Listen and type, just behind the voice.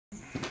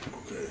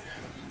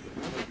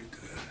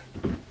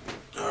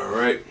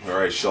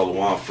right,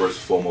 Shalom. First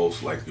and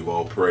foremost, like to give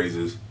all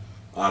praises,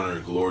 honor,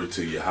 and glory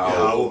to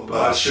Yahweh,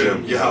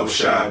 Ba'ashem, Yahweh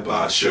Shai,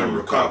 Ba'ashem,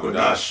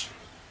 Rakakwadash.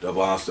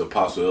 Double honors to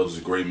Apostle Elders,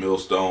 the Great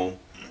Millstone.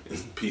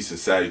 And peace and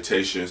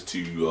salutations to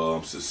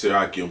you, Sincere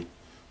Akim,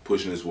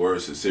 pushing his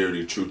word,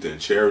 sincerity, truth,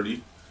 and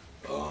charity.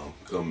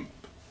 Come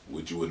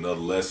with you with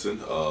another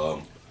lesson,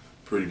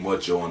 pretty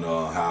much on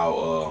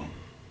how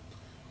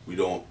we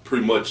don't,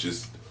 pretty much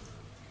just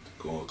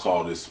gonna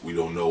call this, we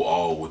don't know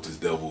all what this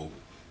devil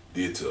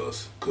did to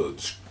us,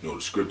 because the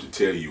scripture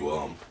tell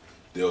you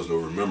there was no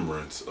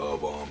remembrance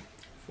of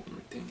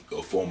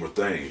former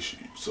things.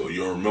 So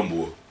you don't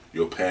remember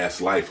your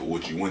past life or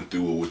what you went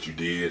through or what you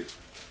did,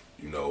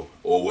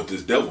 or what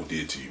this devil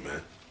did to you,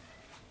 man.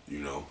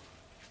 And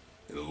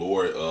the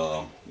Lord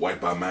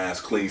wipe our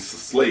minds clean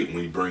slate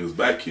when He brings us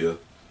back here,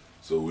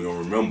 so we don't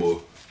remember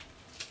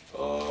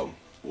what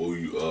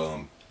we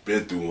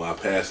been through in our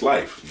past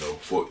life.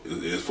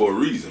 It's for a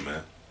reason,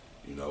 man.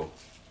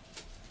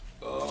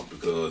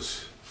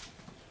 Because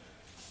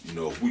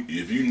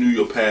if you knew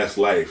your past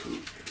life,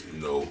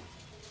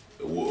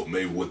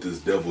 maybe what this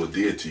devil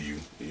did to you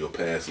in your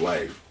past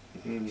life,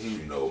 I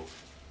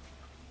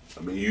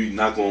mean, you're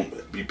not gonna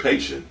be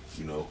patient.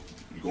 You're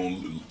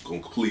gonna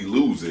completely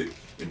lose it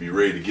and be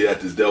ready to get at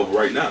this devil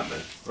right now,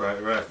 man.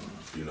 Right.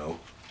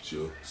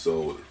 Sure.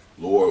 So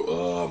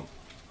Lord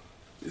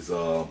is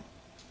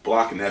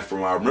blocking that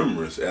from our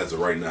remembrance as of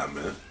right now,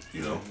 man.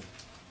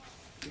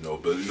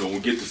 But when we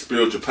get the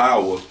spiritual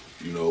power,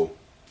 in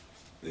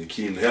the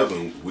kingdom of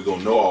heaven, we're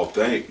gonna know all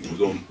things.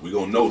 We're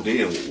gonna know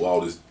then what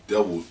all this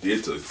devil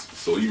did to us.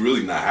 So he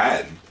really not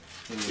hiding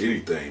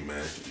anything,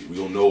 man. We're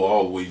gonna know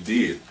all what he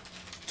did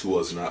to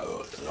us in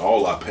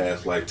all our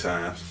past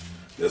lifetimes.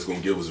 That's gonna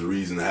give us a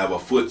reason to have our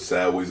foot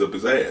sideways up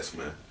his ass,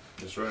 man.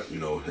 That's right.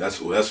 That's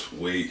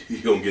where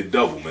he gonna get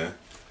double, man.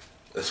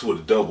 That's where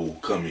the double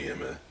come in,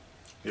 man.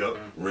 Yep.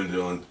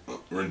 Rendering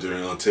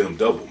unto him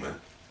double,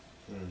 man.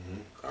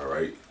 All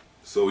right.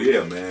 So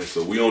yeah, man.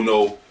 So we don't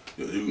know.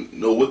 You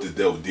know what the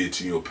devil did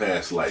to you in your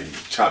past life. He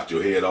chopped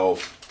your head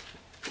off,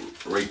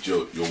 raped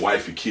your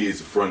wife and kids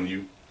in front of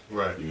you.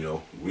 Right. We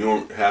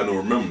don't have no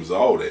remembrance of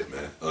all that,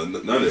 man.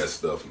 None of that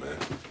stuff, man.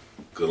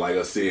 Because like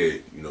I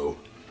said,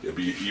 it'd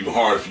be even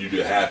harder for you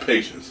to have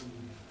patience.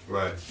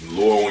 Right. The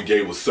Lord only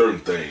gave us certain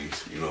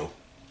things,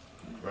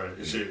 Right.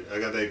 I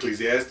got that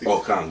Ecclesiastes.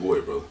 Oh, kind of, go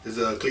ahead, brother. It's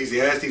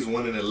Ecclesiastes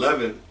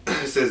 1:11.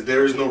 It says,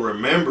 "There is no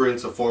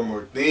remembrance of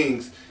former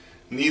things,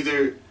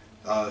 neither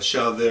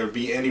shall there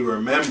be any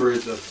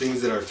remembrance of things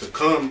that are to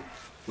come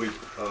with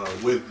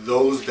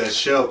those that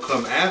shall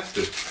come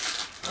after."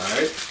 All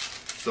right.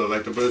 So,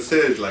 like the brother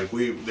said,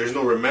 there's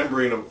no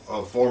remembering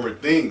of former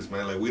things,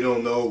 man. Like, we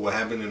don't know what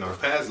happened in our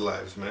past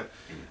lives, man.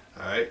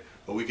 All right.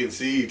 But we can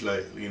see,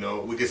 we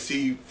can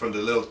see from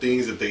the little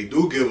things that they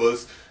do give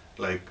us,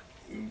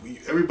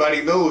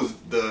 everybody knows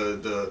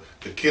the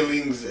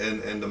killings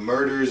and the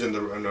murders and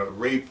the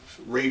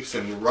rapes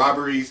and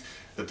robberies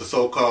that the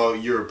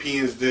so-called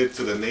Europeans did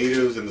to the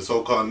natives and the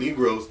so-called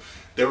Negroes.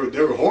 They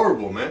were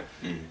horrible, man.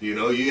 You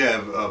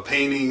have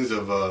paintings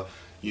of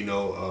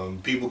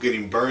people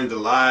getting burned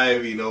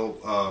alive.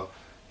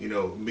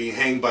 Being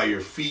hanged by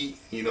your feet.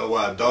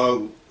 While a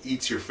dog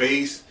eats your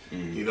face.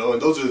 And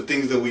those are the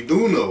things that we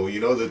do know.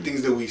 The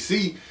things that we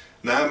see.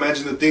 Now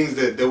imagine the things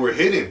that were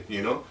hidden.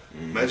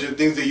 Imagine the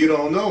things that you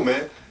don't know,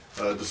 man.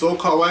 The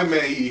so-called white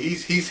man,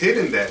 he's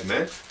hidden that,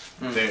 man.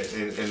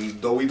 And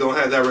though we don't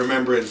have that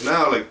remembrance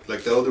now,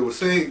 like the elder was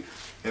saying,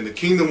 in the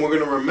kingdom we're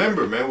gonna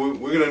remember, man.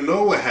 We're gonna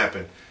know what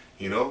happened,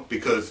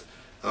 because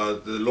the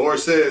Lord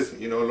says,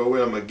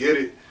 Lord, I'm gonna get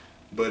it,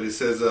 but it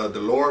says the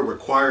Lord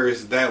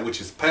requires that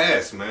which is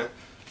past, man.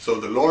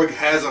 So the Lord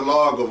has a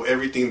log of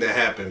everything that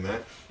happened,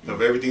 man,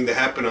 of everything that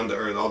happened on the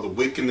earth, all the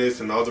wickedness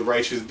and all the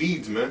righteous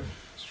deeds, man.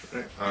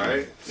 All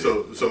right.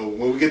 So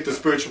when we get the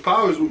spiritual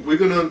powers, we're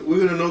gonna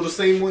know the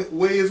same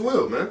way as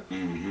well, man.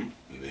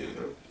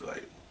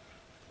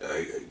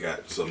 I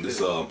got some.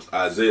 This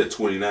Isaiah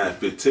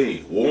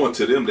 29:15. Woe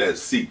unto them that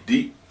seek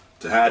deep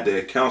to hide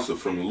their counsel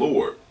from the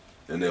Lord,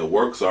 and their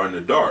works are in the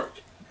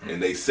dark.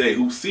 And they say,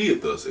 who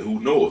seeth us and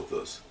who knoweth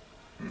us?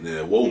 And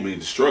then woe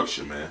means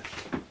destruction, man.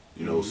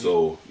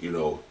 So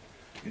you're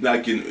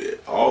not getting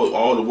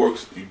all the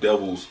works you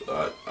devils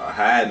are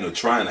hiding or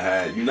trying to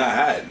hide. You're not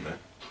hiding, man.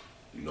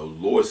 The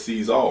Lord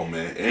sees all,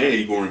 man, and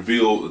He gonna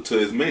reveal to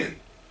His men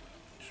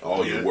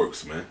all your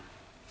works, man.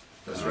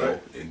 That's right.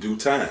 In due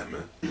time,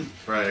 man.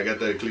 Right. I got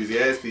that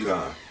Ecclesiastes.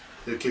 The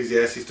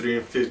Ecclesiastes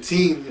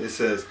 3:15. It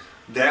says,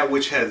 "That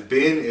which has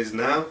been is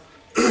now,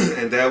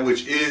 and that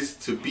which is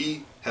to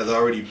be has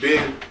already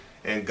been,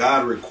 and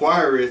God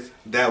requireth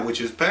that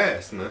which is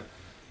past." Man.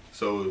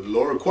 So the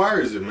Lord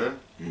requires it, man.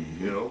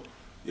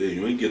 Yeah,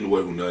 you ain't getting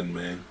away with nothing,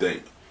 man.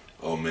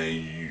 Oh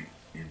man,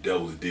 you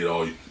devils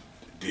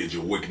did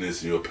your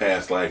wickedness in your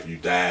past life. You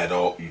died.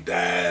 No,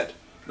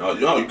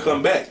 you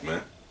come back,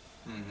 man.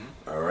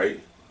 All right.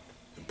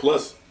 And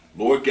plus,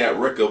 Lord got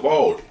record of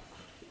all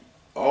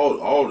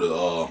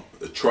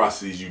the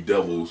atrocities you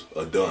devils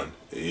are done,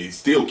 and He's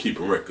still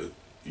keeping record.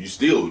 You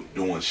still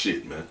doing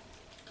shit, man.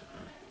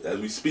 As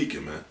we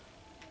speaking, man.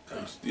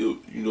 You still,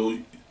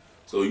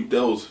 so you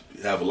devils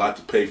have a lot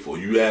to pay for.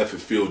 You have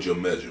fulfilled your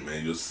measure,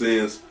 man. Your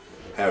sins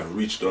have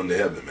reached unto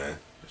heaven, man.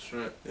 That's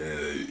right.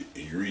 And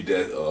you read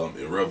that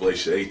in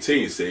Revelation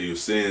 18, it says your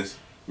sins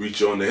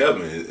reach unto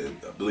heaven.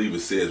 And I believe it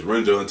says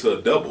render unto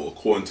a double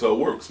according to our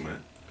works,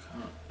 man.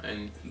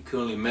 And you can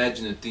only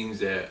imagine the things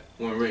that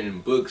weren't written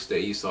in books that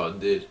Esau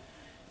did.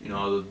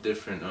 All the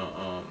different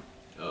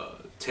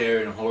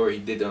terror and horror he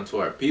did unto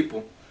our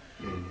people.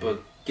 Mm-hmm.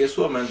 But guess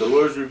what, man? The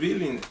Lord's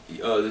revealing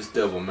this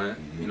devil, man.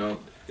 Mm-hmm.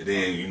 And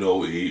then,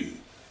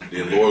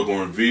 then Lord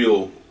gonna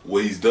reveal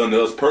what he's done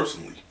to us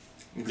personally.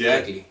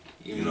 Exactly.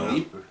 Even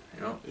deeper,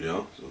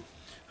 So,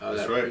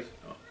 that's right.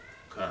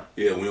 Okay.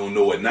 Yeah, we don't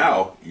know it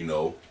now,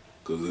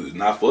 because it's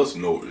not for us to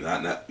know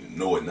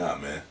it now,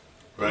 man.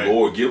 Right. The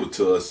Lord give it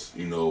to us,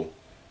 when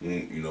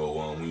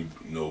we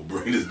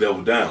bring this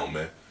devil down,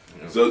 man.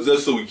 Yeah. So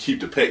just so we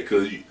keep the pet,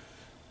 because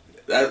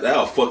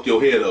that'll fuck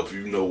your head up if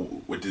you know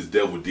what this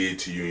devil did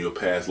to you in your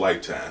past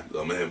lifetime.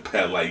 I mean,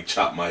 like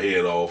chop my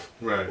head off,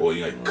 right? Or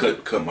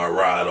cut my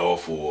rod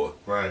off, or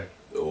right,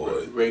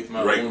 or rape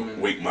my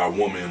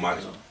woman, my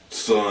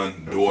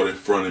son, daughter in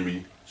front of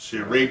me. She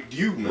raped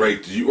you, man.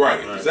 Raped you,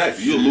 right?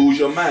 Exactly. You'll lose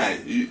your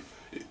mind. You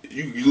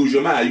lose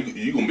your mind.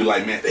 You gonna be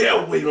like, man,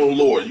 hell, wait on the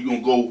Lord. You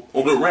gonna go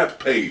on the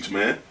rampage,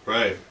 man.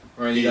 Right.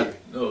 Right.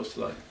 It's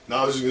like. No,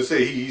 I was just gonna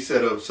say he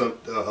set up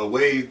a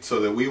way so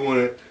that we want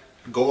to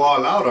go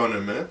all out on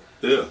him, man.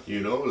 Yeah.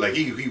 Like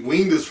he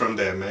weaned us from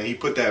that, man. He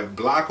put that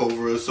block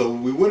over us so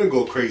we wouldn't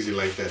go crazy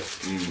like that.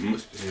 Mm-hmm.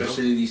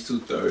 Especially these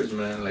 2/3,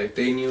 man. Like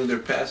they knew their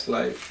past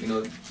life,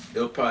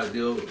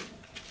 they'll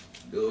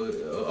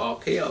all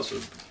chaos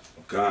with.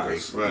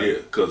 Guys, right. Yeah,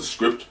 because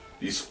script,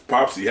 these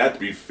prophecies had to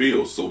be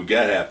filled, so we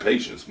gotta have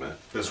patience, man.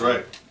 That's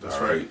right. That's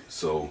all right.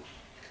 So,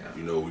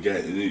 we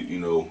got,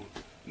 then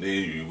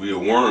we a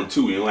worm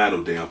too. You don't have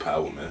no damn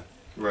power, man.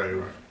 Right.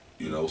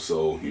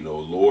 So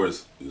Lord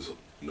is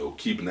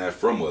keeping that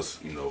from us.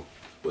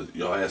 But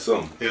y'all had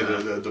something.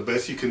 Yeah, the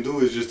best you can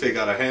do is just take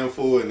out a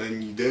handful, and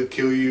then they'll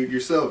kill you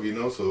yourself.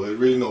 So there's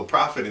really no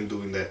profit in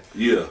doing that.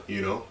 Yeah.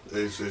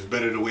 It's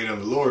better to wait on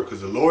the Lord,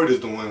 because the Lord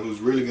is the one who's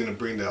really going to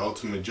bring that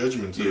ultimate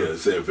judgment to it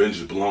say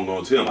vengeance belong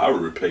unto him. I will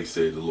repay,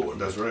 said the Lord.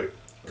 That's right.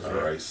 All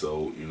right.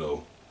 So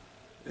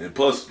and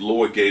plus the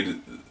Lord gave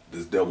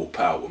this devil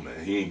power,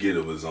 man. He ain't get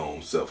of his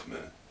own self,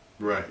 man.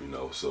 Right.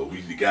 So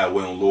we got to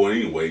wait on the Lord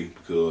anyway,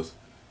 because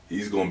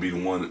he's gonna be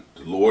the one.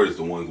 The Lord is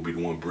the one gonna be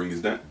the one bring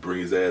his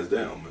ass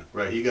down, man.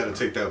 Right. He got to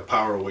take that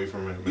power away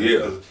from him, man.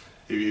 Yeah.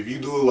 If you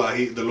do it while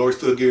the Lord's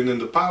still giving him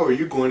the power,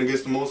 you're going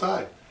against the Most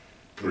High.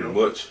 Pretty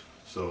much.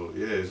 So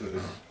yeah, it's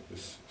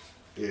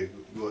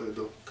go ahead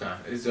though. Okay.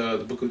 It's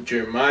the book of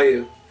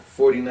Jeremiah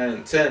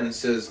 49:10. It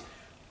says,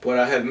 "But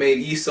I have made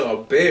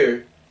Esau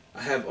bare.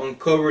 I have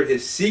uncovered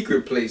his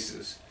secret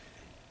places,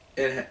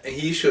 and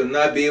he shall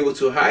not be able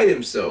to hide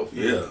himself."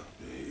 Yeah.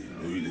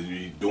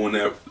 We doing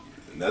that.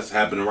 And that's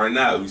happening right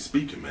now. We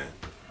speaking, man.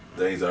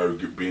 Things are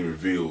being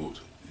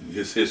revealed.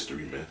 His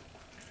history, man.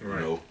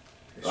 Right.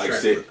 Like I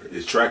said,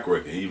 his track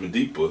record, even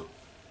deeper,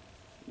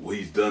 what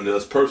he's done to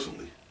us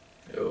personally.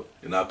 Yo.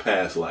 In our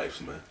past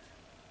lives, man.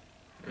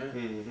 Yeah.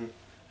 Mm-hmm.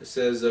 It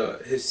says,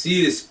 his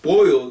seed is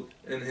spoiled,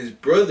 and his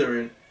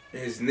brethren,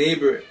 and his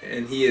neighbor,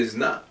 and he is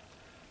not.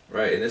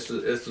 Right, and this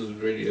was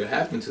ready to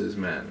happen to this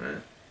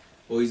man.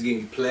 Well, he's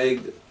getting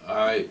plagued,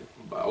 by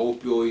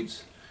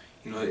opioids.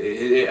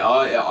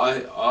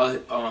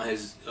 All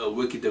his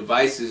wicked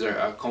devices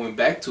are coming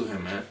back to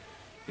him, man.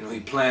 He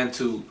planned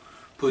to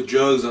put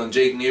drugs on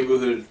Jake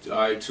neighborhood,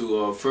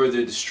 to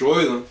further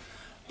destroy them,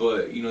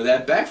 but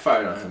that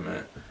backfired on him,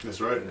 man. That's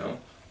right.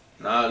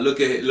 Now look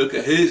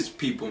at his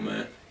people,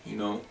 man.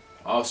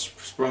 All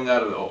sprung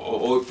out of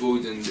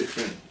opioids and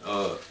different,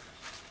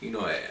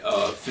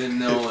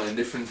 fentanyl and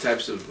different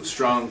types of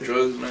strong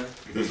drugs, man.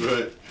 That's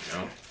right.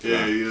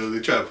 Yeah, they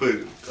try to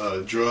put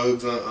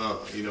drugs on,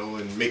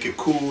 and make it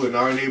cool in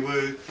our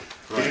neighborhood.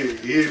 Right.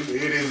 Here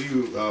it is,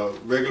 you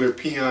regular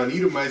peon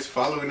Edomites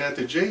following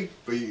after Jake,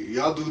 but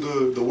y'all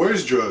do the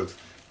worst drugs,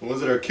 the ones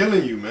that are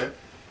killing you, man.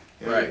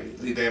 Right.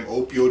 The damn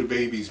opioid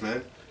babies,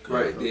 man.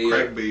 Right.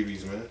 Crack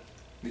babies, man.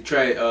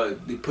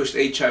 They pushed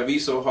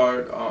HIV so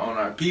hard on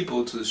our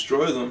people to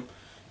destroy them,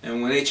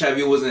 and when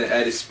HIV wasn't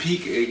at its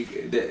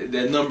peak,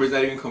 that number's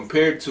not even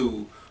compared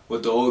to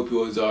what the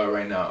opioids are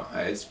right now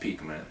at its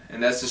peak, man.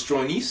 And that's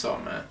destroying Esau,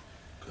 man.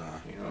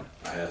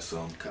 I had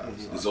some.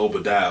 It's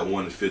Obadiah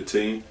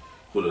 1:15.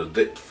 For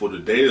the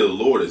day of the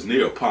Lord is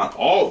near upon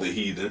all the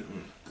heathen.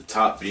 The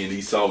top being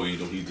Esau,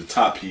 he's the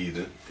top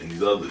heathen, and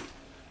these other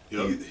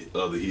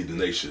heathen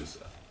nations.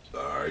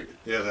 All right.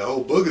 Yeah, that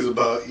whole book is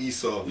about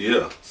Esau.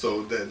 Yeah.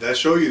 So that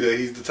show you that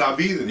he's the top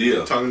heathen. Yeah.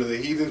 He's talking to the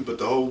heathens, but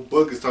the whole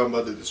book is talking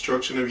about the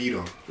destruction of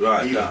Edom.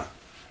 Right. Edom.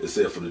 It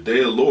said, "For the day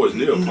of the Lord is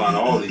near upon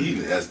all the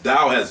heathen. As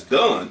thou hast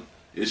done,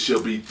 it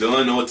shall be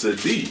done unto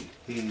thee.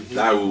 Mm-hmm.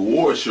 Thy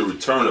reward shall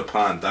return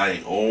upon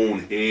thine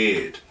own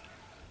head."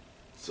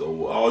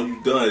 So all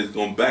you've done is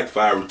going to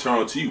backfire,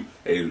 return to you.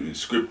 Hey, the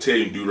script tell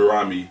you in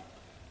Deuteronomy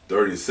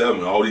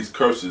 37, all these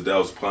curses that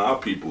was upon our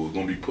people is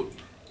going to be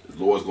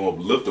the Lord's gonna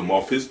lift them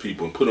off His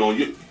people and put on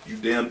you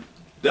damn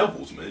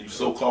devils, man. You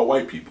so-called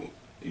white people,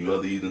 and you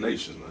other heathen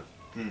nations,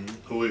 man.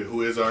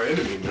 Who is our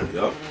enemy, man?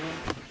 Yep.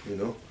 You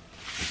know.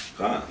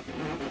 Fine.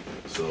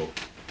 So.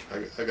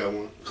 I got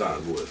one.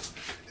 Fine. Go ahead.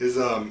 Is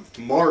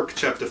Mark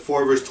chapter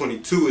 4 verse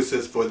 22. It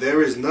says, "For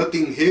there is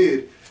nothing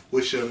hid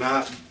which shall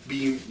not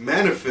be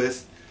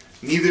manifest,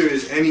 neither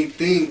is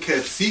anything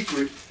kept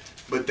secret,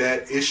 but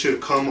that it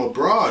should come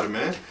abroad,"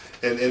 man.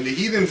 And the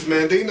heathens,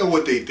 man, they know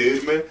what they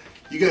did, man.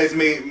 You guys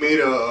made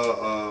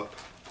a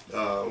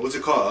what's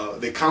it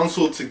called? They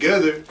counseled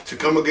together to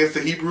come against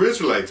the Hebrew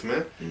Israelites,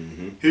 man.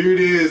 Mm-hmm. Here it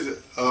is.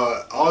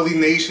 All the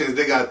nations,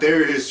 they got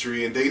their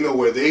history and they know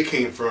where they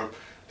came from.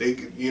 They,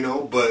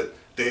 but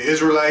the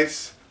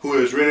Israelites, who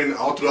is written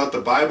all throughout the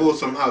Bible,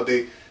 somehow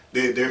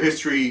their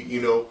history,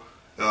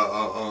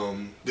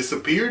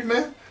 disappeared,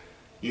 man.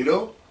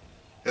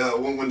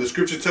 When the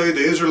scriptures tell you the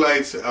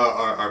Israelites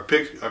are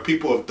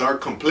people of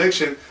dark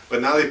complexion,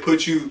 but now they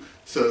put you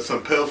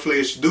some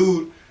pale-faced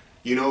dude,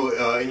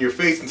 in your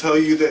face and tell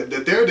you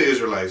that they're the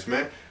Israelites,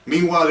 man.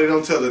 Meanwhile, they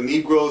don't tell the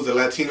Negroes, the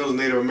Latinos,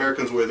 Native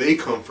Americans where they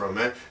come from,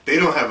 man. They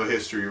don't have a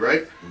history,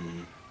 right?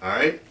 Mm-hmm. All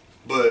right,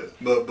 but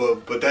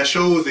that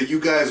shows that you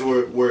guys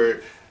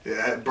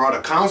brought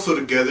a council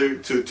together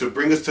to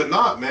bring us to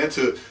naught, man.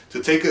 To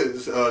take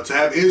us to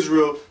have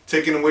Israel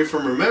taken away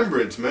from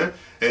remembrance, man.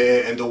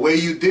 And the way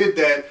you did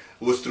that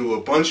was through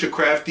a bunch of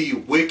crafty,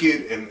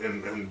 wicked,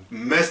 and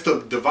messed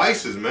up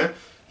devices, man.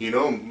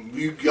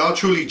 Y'all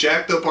truly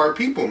jacked up our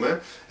people,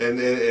 man.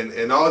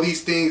 And all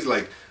these things,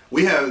 like,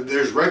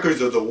 there's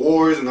records of the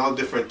wars and all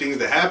different things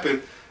that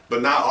happened,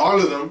 but not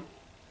all of them.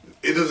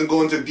 It doesn't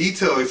go into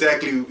detail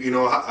exactly,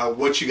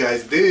 what you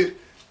guys did.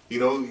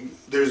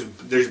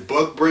 There's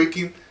bug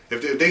breaking.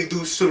 If they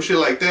do some shit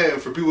like that,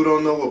 and for people who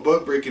don't know what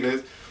bug breaking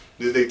is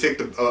they take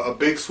a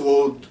big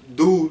swole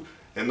dude,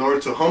 in order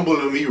to humble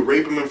him, he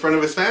rape him in front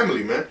of his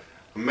family, man.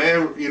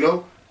 Man,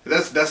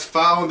 that's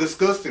foul and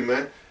disgusting,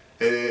 man.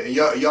 And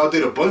y'all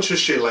did a bunch of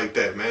shit like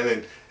that,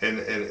 man. And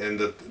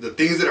the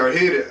things that are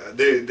hid,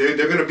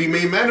 they're gonna be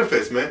made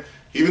manifest, man.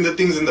 Even the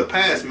things in the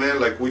past, man,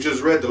 like we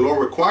just read, the Lord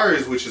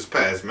requires which is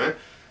past, man.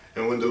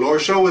 And when the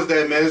Lord shows us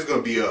that, man, it's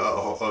gonna be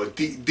a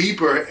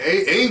deeper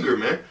anger,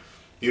 man.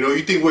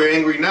 You think we're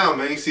angry now,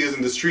 man. You see us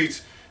in the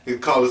streets, you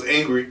call us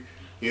angry.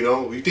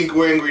 You think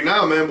we're angry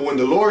now, man. But when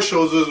the Lord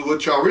shows us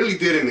what y'all really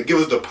did and to give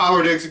us the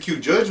power to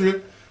execute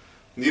judgment,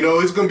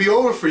 it's gonna be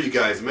over for you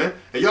guys, man.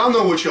 And y'all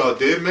know what y'all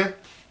did, man.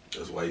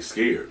 That's why he's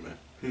scared, man.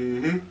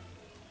 Mm-hmm.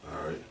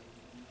 All right.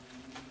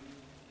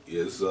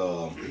 Yes.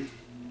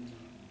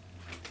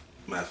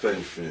 Matter of fact, let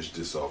me finish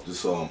this off.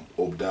 This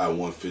Obadiah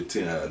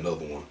 1:15 had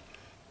another one.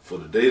 "For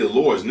the day of the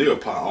Lord is near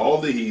upon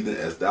all the heathen,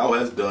 as thou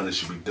hast done, it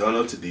should be done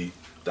unto thee.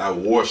 Thy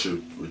war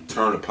should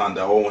return upon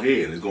thy own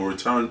head, and it's going to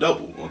return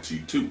double unto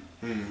you too.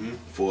 Mm-hmm.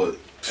 For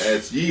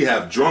as ye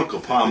have drunk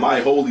upon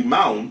my holy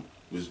mountain,"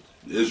 which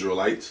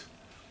Israelites,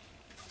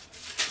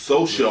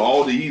 "so shall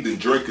all the heathen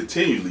drink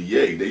continually.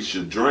 Yea, they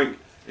should drink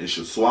and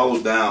should swallow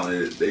down,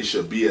 and they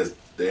shall be as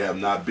they have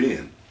not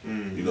been."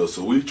 Mm-hmm.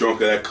 So we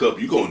drunk of that cup.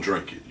 You're going to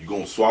drink it. You're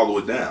going to swallow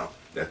it down.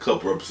 That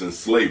cup represents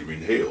slavery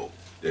and hell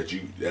that's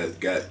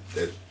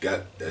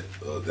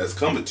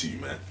coming to you,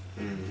 man.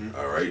 Mm-hmm.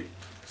 All right.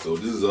 So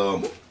this is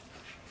 1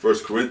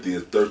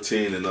 Corinthians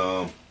 13 and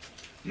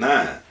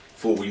 9.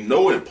 "For we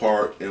know in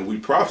part and we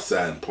prophesy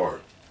in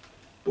part.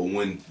 But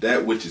when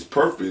that which is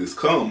perfect is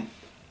come,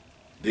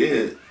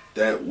 then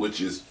that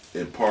which is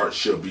in part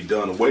shall be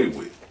done away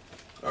with."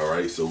 All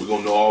right. So we're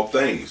gonna know all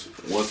things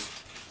once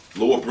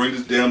Lord bring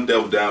this damn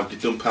devil down,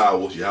 get them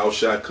powers.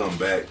 Yahushua come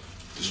back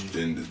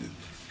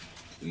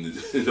and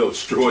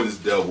destroy this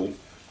devil.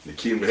 The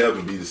kingdom of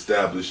heaven be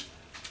established.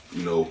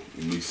 And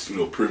we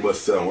pretty much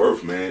set on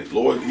earth, man.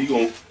 Lord, He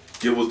gonna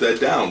give us that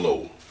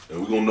download, and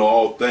we're gonna know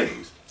all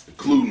things,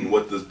 including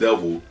what this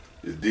devil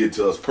did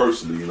to us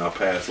personally in our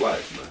past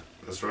life, man.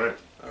 That's right.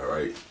 All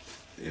right.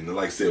 And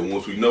like I said,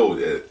 once we know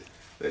that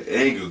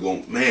anger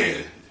we'll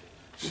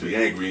be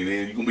angry, and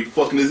then you're gonna be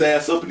fucking his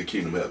ass up in the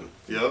kingdom of heaven.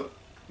 Yep,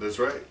 that's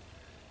right.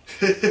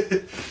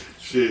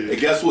 Shit. And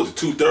guess what? The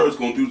 2/3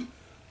 gonna do.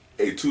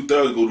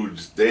 2/3 go do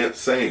the damn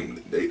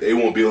same. They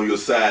won't be on your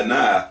side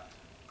now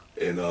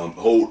and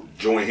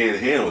join hand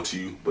in hand with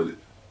you, but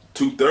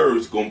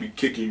 2/3 gonna be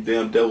kicking you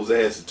damn devil's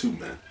ass too,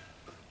 man.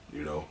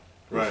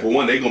 Right. For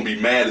one, they gonna be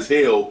mad as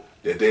hell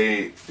that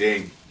they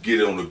ain't get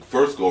it on the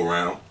first go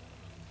round.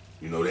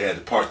 They had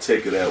to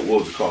partake of that. What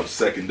was it called? The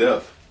second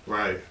death.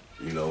 Right.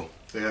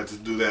 They had to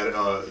do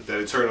that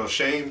eternal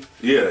shame.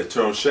 Yeah,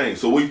 eternal shame.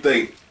 So we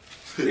think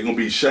they're gonna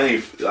be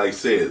shamed, like I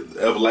said,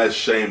 everlasting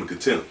shame and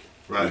contempt.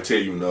 Right. They tell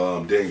you in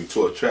Daniel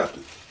 12 chapter.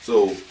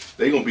 So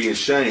they gonna be in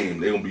shame.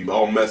 They gonna be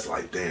all messed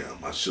like, damn,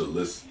 I should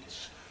listen.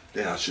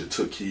 Damn, I should have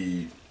took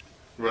heed.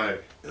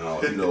 Right.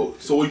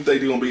 So what you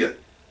think they're gonna be?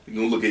 You're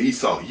gonna look at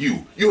Esau.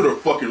 You're the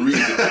fucking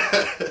reason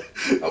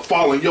I'm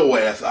following your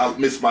ass. I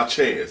missed my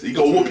chance. He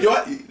gonna whoop your.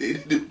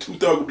 The 2/3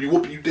 gonna be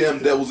whooping you damn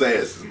devil's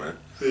asses, man.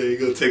 Yeah, he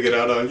gonna take it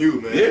out on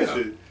you, man. Yeah.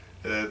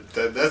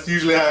 That's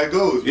usually how it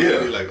goes, man.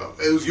 Yeah. You're like, oh,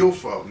 it was your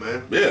fault,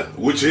 man. Yeah,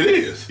 which it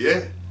is.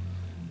 Yeah.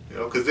 You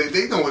know, because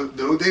they know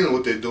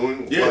what they're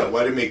doing. Yeah.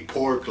 Why they make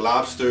pork,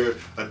 lobster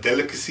a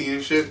delicacy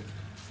and shit.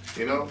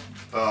 You know,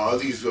 all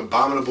these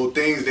abominable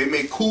things they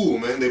make cool,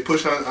 man. They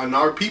push on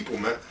our people,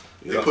 man.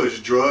 They Yeah. push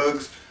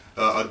drugs,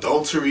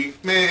 adultery,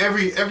 man.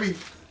 Every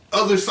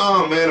other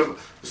song, man,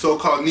 of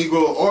so-called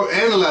Negro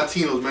and the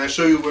Latinos, man,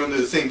 show you we're under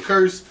the same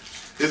curse.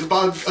 It's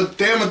about a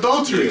damn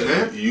adultery, Yeah,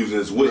 man. using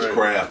his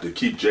witchcraft to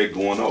keep Jake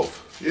going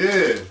off.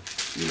 Yeah.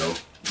 You know.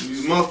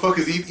 These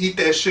motherfuckers eat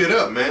that shit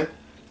up, man.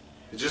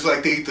 It's just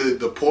like they eat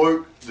the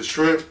pork, the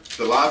shrimp,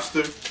 the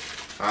lobster.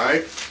 All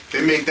right,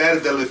 they make that a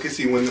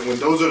delicacy when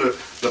those are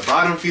the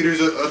bottom feeders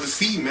of the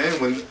sea, man.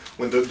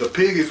 When the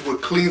pig is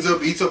what cleans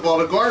up, eats up all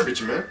the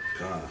garbage, man.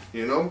 God.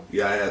 You know.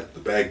 Yeah, I had to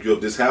back you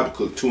up. This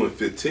Habakkuk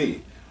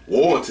 2:15.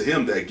 Woe unto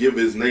him that give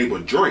his neighbor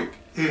drink,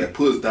 that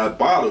puts thy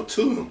bottle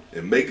to him,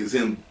 and maketh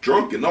him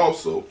drunken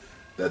also,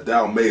 that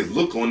thou mayest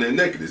look on their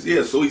nakedness.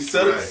 Yeah, so he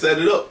set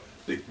it up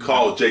to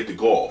call Jake to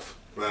go off.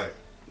 Right.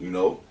 You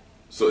know?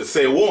 So it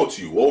say woe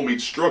unto you, woe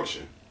means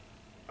destruction.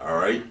 All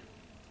right?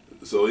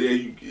 So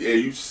you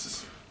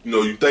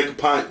know, you think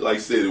upon, like I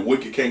said, the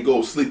wicked can't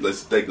go to sleep.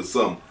 Let's think of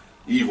something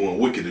evil and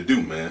wicked to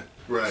do, man.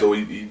 Right. So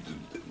he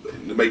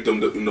make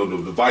them, you know, the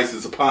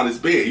devices upon his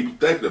bed. He be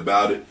thinking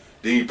about it.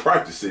 Then he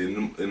practice it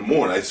in the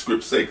morning. Like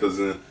script say, because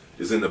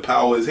it's in the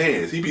power of his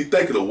hands. He be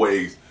thinking of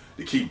ways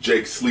to keep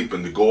Jake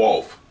sleeping, to go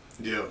off.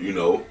 Yeah. You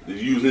know,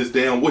 he's using his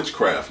damn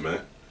witchcraft,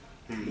 man.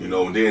 You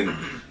know, and then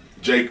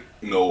Jake,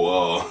 you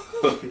know,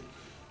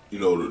 you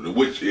know, the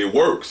witch, it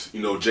works.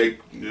 You know, Jake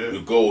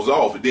goes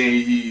off, and then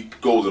he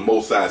goes to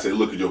most sides and say,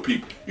 look at your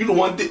people. You the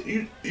one,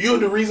 you're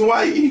the reason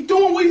why he's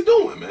doing what he's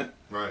doing, man.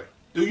 Right.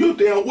 Do your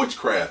damn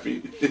witchcraft.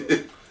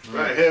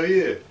 Right. Hell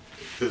yeah.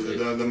 Because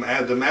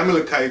the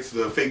Amalekites,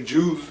 the fake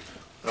Jews,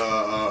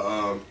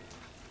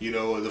 you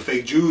know, the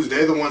fake Jews,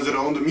 they're the ones that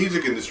own the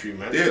music industry,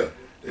 man. Yeah.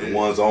 The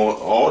ones on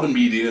all the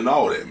media and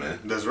all that, man.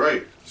 That's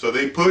right. So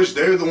they're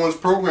the ones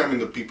programming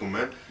the people,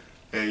 man.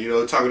 And you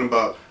know, talking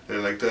about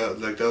like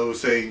they'll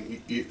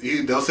say,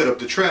 they'll set up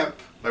the trap.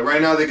 Like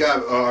right now, they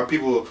got our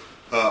people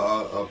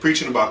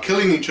preaching about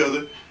killing each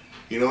other.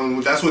 You know,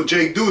 and that's what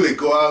Jake do. They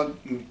go out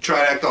and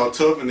try to act all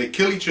tough, and they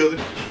kill each other.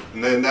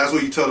 And then that's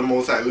what you tell the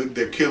Most High, look,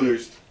 they're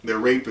killers, they're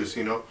rapists,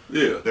 you know.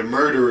 Yeah. They're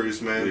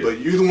murderers, man. Yeah. But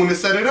you're the one that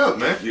set it up,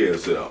 man. Yeah,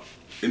 so.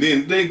 And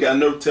then they got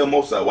nerve to tell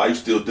Mosai why you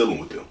still dealing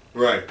with them.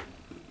 Right.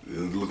 It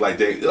look like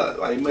they,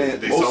 like man,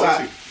 They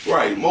Mosai,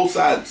 right?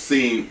 Mosai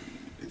seen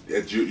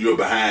that you're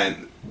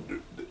behind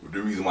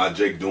the reason why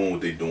Jake doing what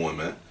they doing,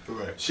 man.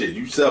 Right. Shit,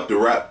 you set up the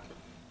rap.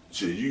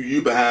 Shit,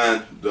 you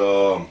behind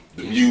the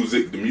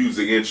music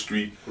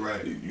industry.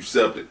 Right. You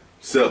set up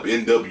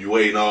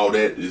NWA and all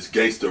that. This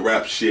gangster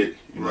rap shit.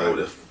 You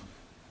know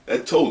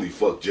that totally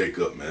fucked Jake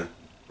up, man.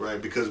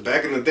 Right. Because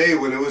back in the day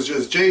when it was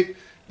just Jake,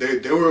 they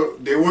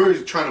were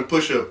trying to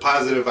push a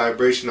positive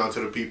vibration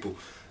onto the people.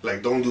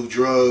 Like, don't do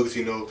drugs,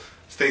 you know,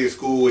 stay in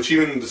school, which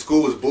even the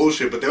school was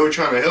bullshit, but they were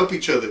trying to help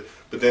each other.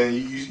 But then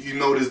you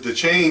notice the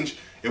change.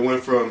 It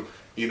went from,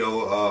 you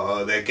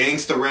know, that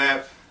gangster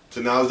rap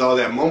to now it's all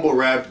that mumble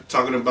rap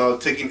talking about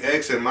taking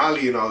X and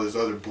Molly and all this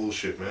other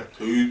bullshit, man.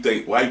 So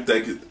why you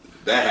think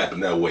that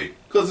happened that way?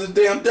 Because it's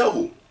damn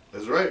devil.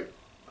 That's right.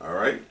 All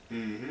right?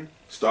 Mm-hmm.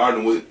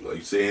 Starting with, like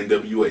you say,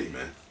 NWA,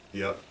 man.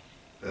 Yep.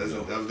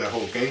 That was that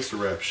whole gangster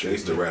rap shit.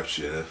 Gangster rap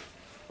shit.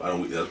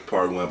 That's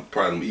part of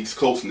them East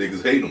Coast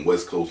niggas hate them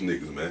West Coast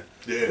niggas, man.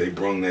 Yeah. They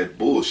brung that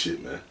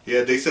bullshit, man.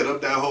 Yeah, they set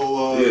up that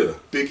whole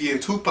Biggie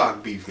and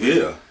Tupac beef, man.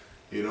 Yeah.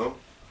 You know?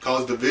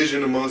 Caused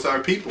division amongst our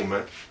people,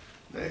 man.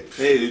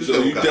 Hey,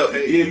 so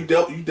you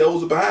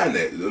devils are behind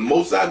that. The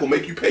Most High gonna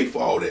make you pay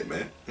for all that,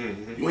 man.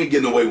 Mm-hmm. You ain't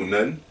getting away with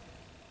nothing.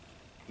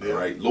 Yeah. All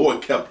right,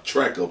 Lord kept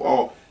track of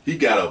all. He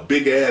got a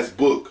big ass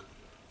book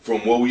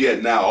from where we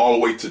at now all the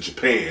way to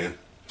Japan,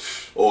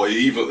 or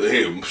even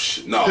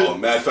no.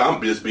 Matter of fact,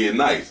 I'm just being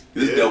nice.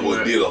 This devil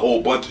did a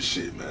whole bunch of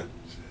shit, man.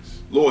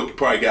 Lord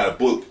probably got a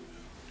book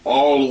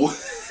all the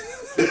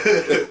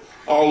way.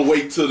 All the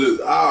way to the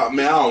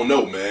man, I don't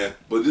know, man.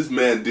 But this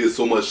man did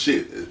so much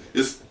shit.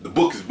 The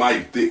book is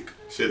mighty thick.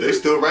 Shit, they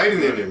still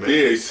writing in it, man.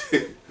 Yeah,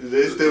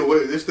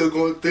 they're still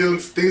going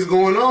things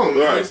going on,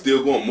 man. Right,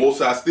 still going.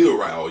 Mosai still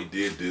right. Oh, he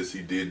did this,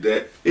 he did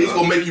that. He's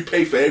gonna make you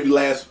pay for every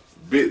last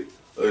bit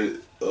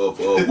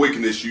of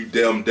wickedness you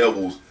damn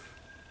devils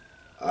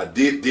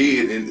did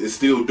and is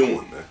still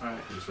doing, man. Right.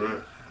 That's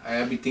right.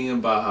 I be thinking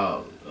about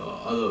how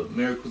other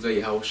miracles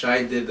that how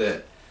Shai did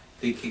that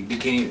they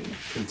became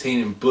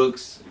containing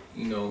books.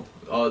 You know,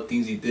 all the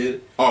things he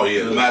did. Oh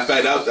yeah, matter of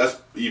fact,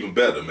 that's even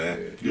better,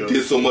 man. You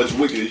did so much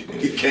wicked,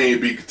 it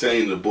can't be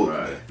contained in the book,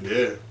 man.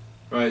 Yeah.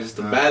 Right, it's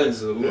the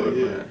balance of the word,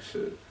 man.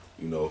 Shit.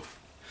 You know,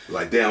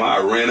 like damn, I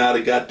ran out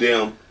of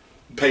goddamn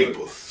paper.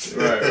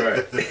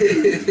 Right.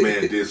 This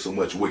man did so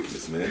much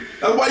wickedness, man.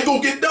 That's why you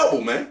gonna get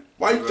double, man.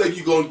 Why you think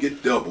you gonna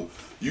get double?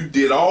 You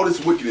did all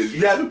this wickedness.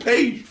 You haven't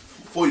paid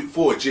for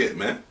it yet,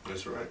 man.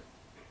 That's right.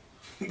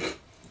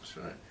 That's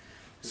right.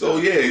 So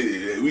yeah,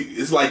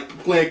 it's like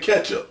playing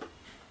catch up.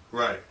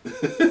 Right.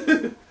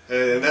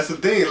 And that's the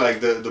thing,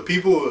 like the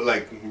people,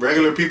 like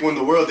regular people in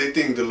the world, they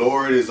think the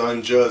Lord is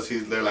unjust.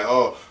 They're like,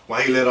 oh,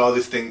 why he let all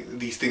these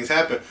things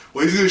happen?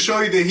 Well, he's gonna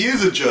show you that he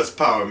is a just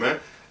power, man.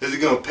 Is he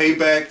gonna pay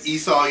back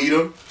Esau,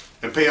 Edom,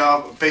 and pay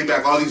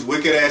back all these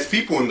wicked ass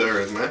people in the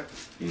earth, man?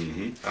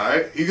 Mm-hmm. All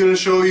right, he's gonna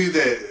show you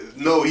that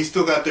no, he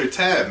still got their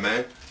tab,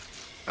 man.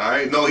 All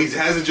right, no, he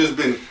hasn't just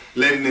been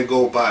letting it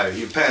go by.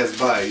 He passed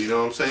by. You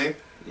know what I'm saying?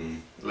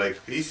 Mm-hmm.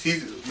 Like he's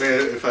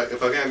man. If I can,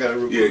 I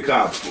gotta Yeah,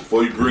 Kyle,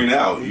 before you bring it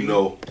out, you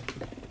know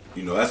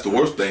that's the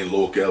worst thing the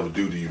Lord can ever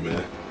do to you,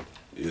 man.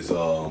 Is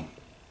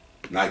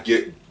not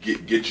get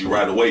you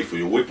right away for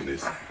your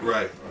wickedness.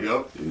 Right.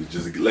 Yep. It's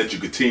just let you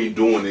continue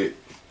doing it,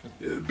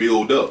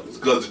 build up.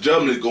 Because the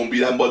judgment is gonna be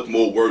that much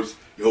more worse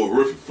and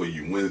horrific for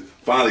you when it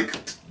finally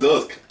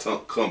does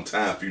come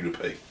time for you to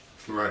pay.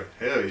 Right.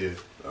 Hell yeah.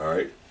 All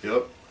right.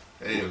 Yep.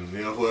 And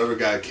whoever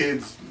got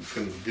kids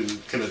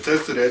can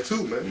attest to that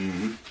too,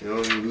 man.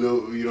 Mm-hmm.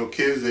 Little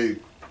kids, they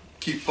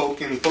keep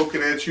poking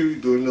at you,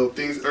 doing little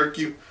things, irk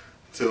you,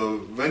 till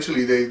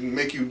eventually they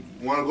make you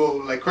want to go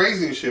like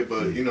crazy and shit.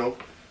 But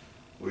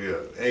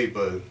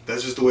but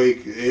that's just the way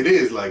it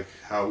is. Like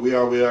how we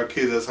are with our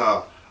kids, that's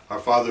how our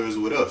Father is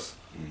with us.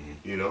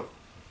 Mm-hmm.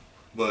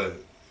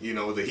 But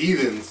the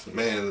heathens,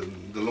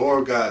 man, the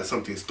Lord got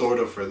something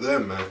stored up for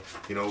them, man.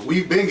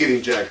 We've been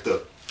getting jacked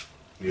up.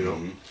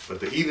 Mm-hmm. But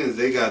the heathens,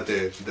 they got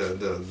the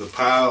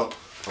pile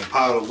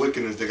of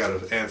wickedness they got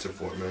to answer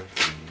for, man.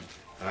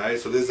 Mm-hmm. All right,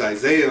 so this is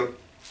Isaiah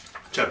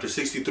chapter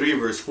 63,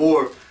 verse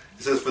 4. It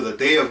says, "For the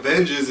day of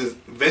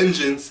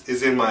vengeance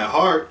is in my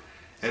heart,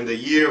 and the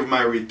year of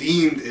my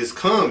redeemed is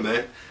come,"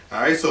 man.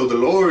 All right, so the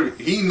Lord,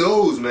 he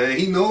knows, man.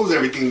 He knows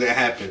everything that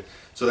happened.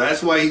 So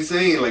that's why he's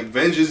saying, like,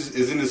 vengeance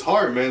is in his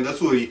heart, man. That's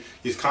what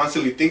he's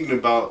constantly thinking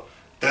about.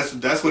 That's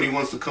what he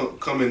wants to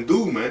come and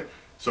do, man.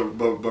 So,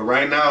 but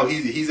right now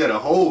he's at a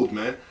hold,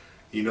 man.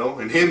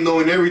 And him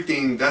knowing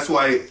everything, that's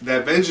why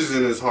that vengeance is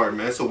in his heart,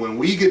 man. So when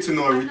we get to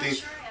know everything,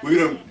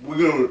 we're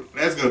gonna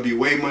that's gonna be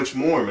way much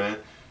more, man.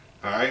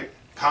 All right,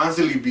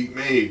 constantly be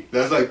made.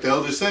 That's like the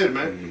elder said,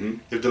 man. Mm-hmm.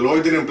 If the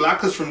Lord didn't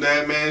block us from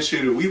that, man,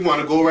 shit, we want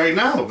to go right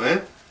now,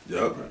 man.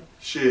 Yep.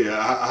 Shit,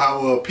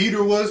 how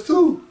Peter was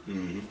too.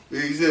 Mm-hmm.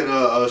 He said,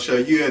 "Shall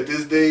you at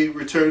this day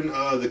return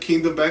the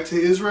kingdom back to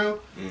Israel?"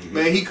 Mm-hmm.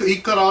 Man, he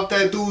cut off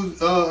that dude's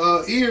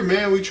ear,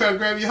 man. We tried to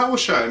grab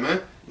Yahushua,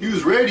 man. He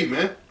was ready,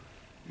 man.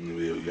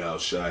 Y'all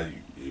shy.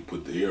 You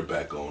put the ear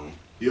back on him.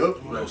 Yep.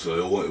 So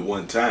it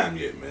wasn't time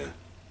yet, man.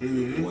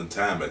 Mm-hmm. It wasn't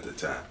time at the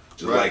time.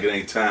 Just Right. like it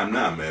ain't time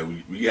now,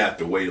 man. We have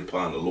to wait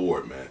upon the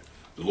Lord, man.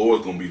 The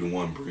Lord's gonna be the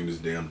one bringing this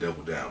damn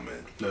devil down,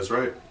 man. That's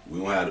right.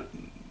 We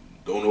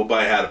don't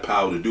nobody have the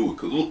power to do it.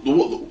 Cause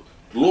the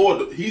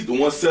Lord, he's the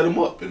one set him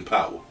up in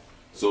power.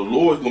 So the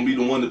Lord's gonna be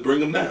the one to bring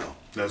him down.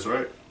 That's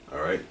right.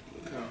 All right.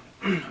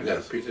 I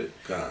gotta preach it.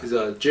 God. It's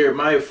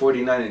Jeremiah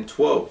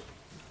 49:12.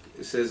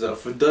 It says,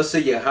 "For thus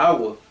saith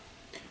Yahweh,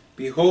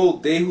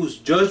 behold, they whose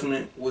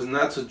judgment was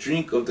not to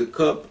drink of the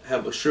cup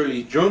have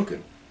assuredly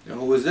drunken." And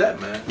who is that,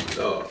 man?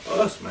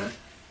 Us, man.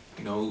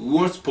 We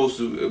weren't supposed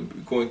to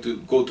go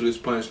through this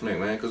punishment,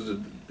 man, because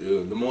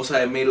the Most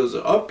High made us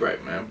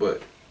upright, man.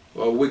 But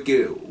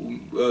wicked,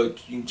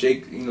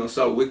 Jake,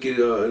 saw wicked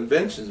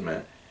inventions,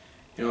 man.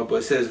 But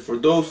it says, for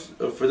thus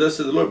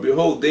said the Lord,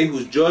 behold, they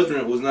whose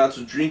judgment was not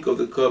to drink of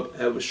the cup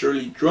have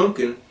assuredly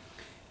drunken,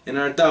 and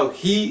art thou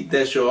he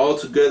that shall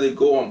altogether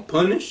go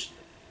unpunished?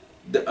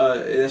 And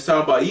it's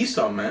talking about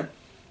Esau, man.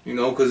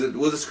 Because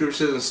what the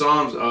scripture says in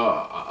Psalms,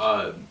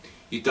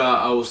 you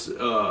thought I was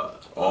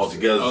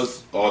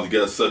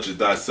altogether such as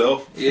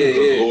thyself. Yeah.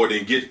 The Lord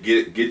didn't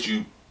get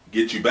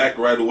you back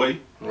right away.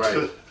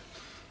 Right.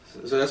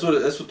 So that's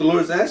what the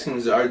Lord is asking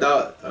is, art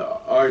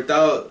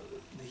thou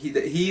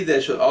he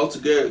that shall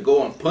altogether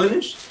go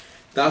unpunished?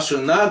 Thou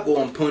shalt not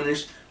go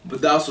unpunished,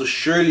 but thou shalt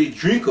surely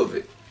drink of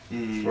it.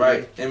 Mm-hmm.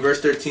 Right. And verse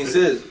 13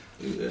 says,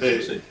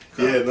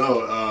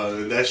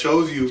 that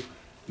shows you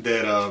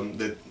that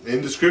that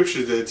in the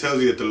scriptures that it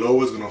tells you that the Lord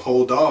was going to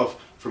hold off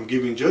from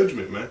giving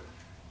judgment, man.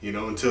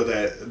 Until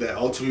that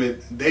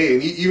ultimate day,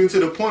 and even to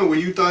the point where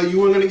you thought you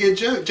weren't going to get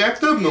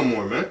jacked up no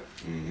more, man.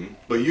 Mm-hmm.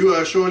 But you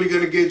are surely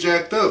going to get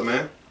jacked up,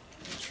 man.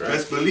 that's right.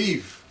 Let's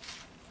believe.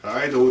 All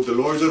right, the words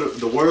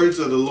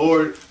of the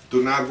Lord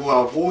do not go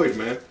out void,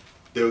 man.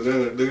 They're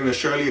gonna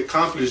surely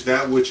accomplish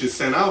that which is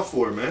sent out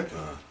for, man.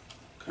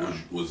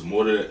 Was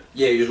more than that?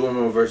 Yeah, here's one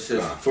more verse.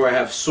 Says, "For I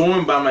have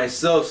sworn by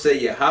myself, say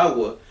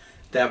Yahweh,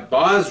 that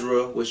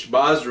Basra, which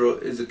Basra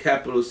is the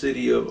capital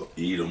city of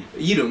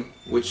Edom,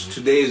 which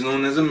today is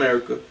known as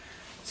America,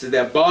 so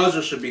that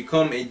Basra should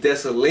become a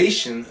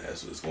desolation."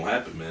 That's what's gonna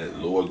happen, man.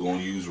 The Lord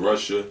gonna use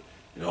Russia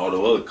and all the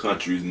other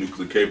countries'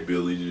 nuclear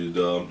capability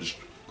to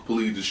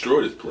completely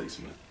destroy this place,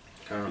 man.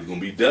 It's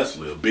gonna be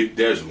desolate, a big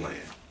desert land.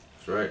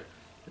 That's right.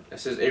 It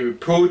says, "A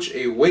reproach,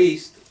 a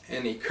waste,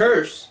 and a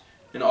curse,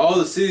 and all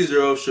the cities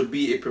thereof shall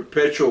be a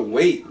perpetual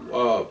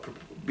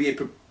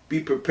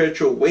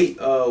perpetual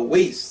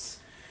wastes."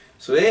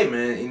 So hey,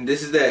 man, and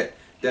this is that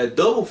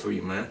double for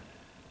you, man.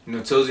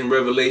 It tells you in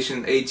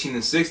Revelation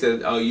 18:6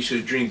 that you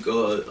should drink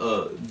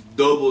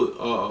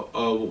double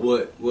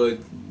what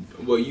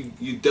well,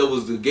 you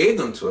devils that gave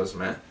them to us,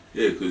 man.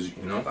 Yeah, because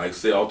You know? like I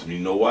said, ultimately,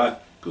 you know why?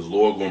 Because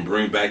Lord gonna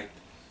bring back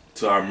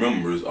to our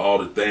members all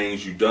the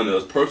things you've done to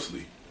us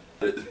personally.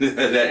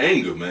 That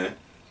anger, man.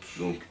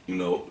 You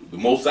know, the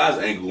Most High's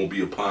anger gonna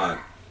be upon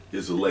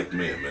His elect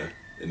man.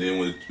 And then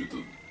when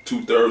the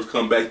 2/3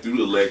 come back through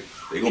the elect,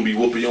 they gonna be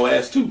whooping your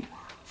ass too.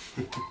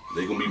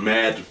 They gonna be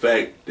mad at the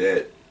fact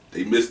that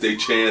they missed their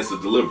chance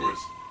of deliverance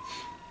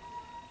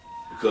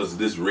because of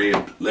this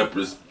red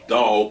leprous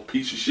dog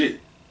piece of shit.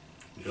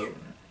 Yep.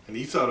 And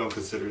Esau don't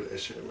consider that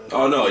shit, man.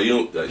 Oh no, he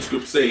don't. Like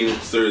Scripture say he don't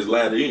consider his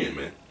ladder in,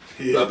 man.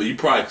 Yeah. But he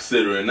probably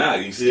consider it now.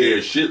 He's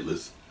scared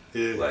shitless.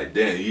 Yeah. Like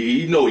damn,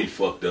 he know he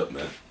fucked up,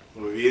 man.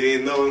 Well, if he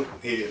didn't know,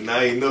 now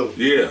he know.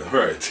 Yeah,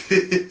 right.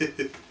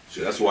 So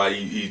that's why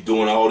he's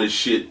doing all this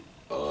shit.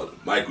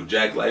 Michael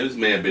Jackson, like this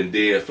man been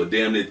dead for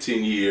damn near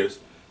 10 years.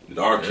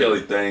 The R.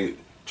 Kelly thing,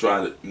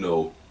 trying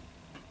to,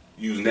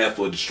 using that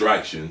for a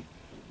distraction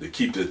to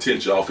keep the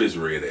attention off his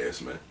red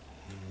ass, man.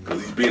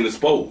 Because he's being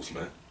exposed,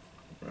 man.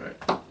 Right.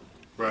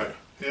 Right.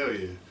 Hell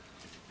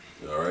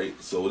yeah. All right.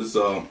 So this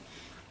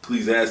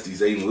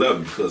Ecclesiastes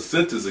 8:11, because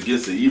sentence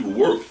against the evil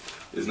work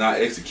is not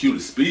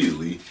executed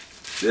speedily,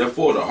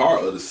 therefore the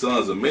heart of the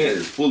sons of man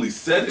is fully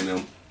set in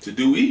them to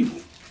do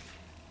evil.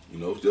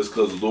 Just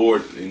because the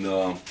Lord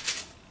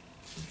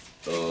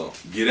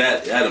get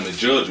at him and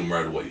judge him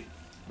right away.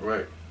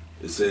 Right.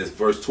 It says,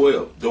 verse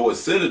 12, though a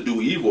sinner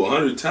do evil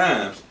 100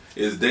 times,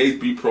 his days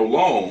be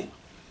prolonged,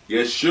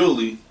 yet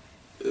surely,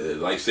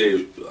 like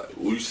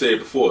what you said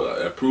before,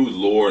 that proves the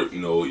Lord,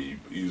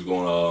 he was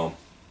going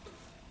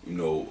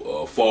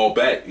to, fall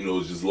back,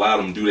 just allow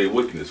them to do their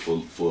wickedness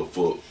for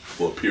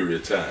a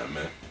period of time,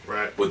 man.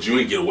 Right. But you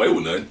ain't get away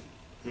with nothing.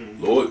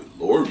 Mm-hmm.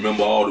 Lord,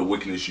 remember all the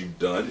wickedness you've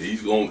done.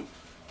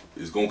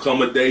 It's gonna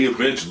come a day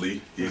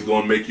eventually. He's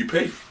gonna make you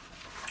pay.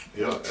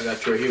 Yeah, I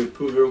got you right here to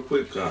prove it real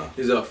quick.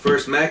 Is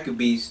First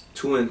Maccabees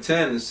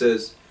 2:10. It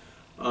says,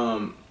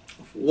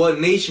 "What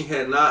nation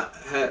had not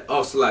had?"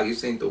 Oh, Salag,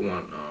 this ain't the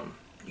one.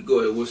 You go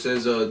ahead. What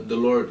says the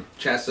Lord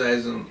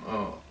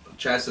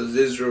chastises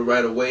Israel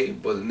right away,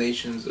 but the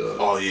nations.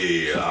 Oh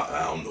yeah.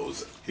 I don't know.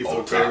 He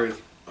prepared.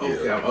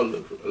 Okay, Yeah. I'll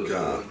look.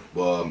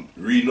 But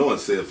reading on, it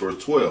says,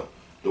 verse 12,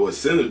 though a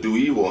sinner do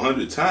evil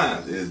 100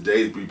 times, and his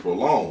days be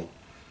prolonged,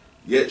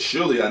 yet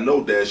surely I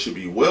know that it should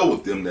be well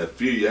with them that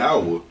fear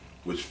Yahweh,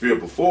 which fear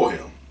before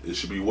him. It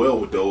should be well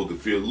with those that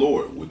fear the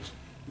Lord, which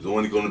is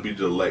only going to be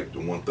the elect, the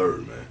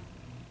 1/3, man.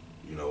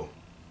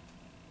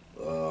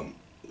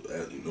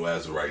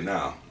 As of right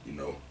now,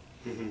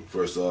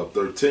 Verse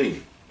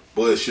 13.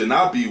 But it shall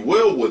not be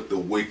well with the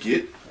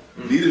wicked,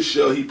 neither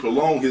shall he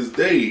prolong his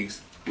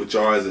days, which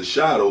are as a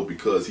shadow,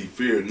 because he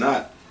feared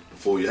not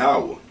before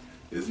Yahweh.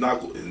 It's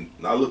not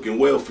looking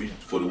well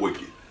for the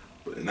wicked.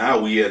 But now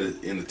we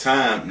in the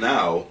time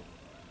now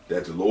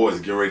that the Lord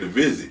is getting ready to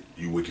visit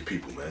you wicked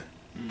people, man.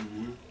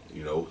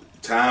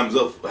 Time's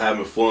up for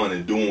having fun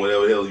and doing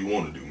whatever the hell you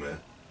want to do, man.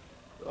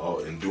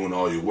 And doing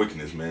all your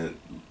wickedness, man.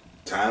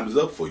 Time is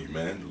up for you,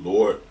 man. The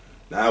Lord,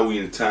 now we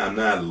in the time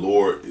now, the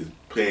Lord is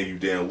paying you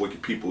damn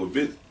wicked people a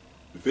visit.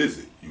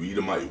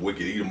 You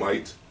wicked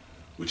Edomites,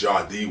 which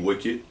are the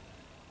wicked.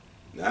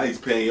 Now he's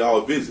paying y'all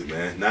a visit,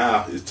 man.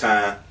 Now it's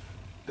time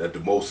that the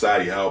Most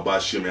High, Yahweh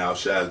Shem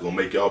Yahushua, is going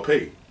to make y'all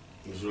pay.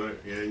 That's right.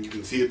 Yeah, and you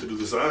can see it through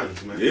the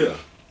signs, man. Yeah.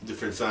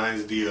 Different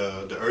signs, the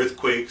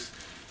earthquakes,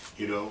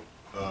 the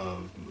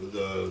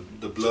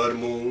blood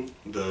moon,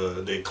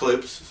 the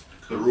eclipse,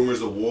 the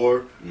rumors of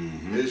war.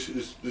 Mm-hmm.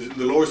 It's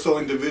the Lord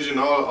sowing division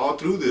all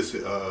through this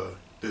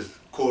this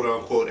quote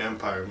unquote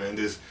empire, man.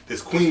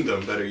 This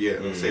queendom, better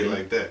yet, let's say it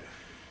like that.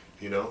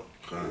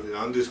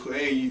 I'm just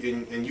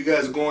and you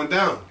guys are going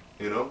down.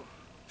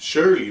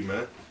 Surely,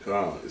 man.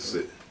 It's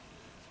it.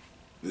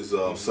 This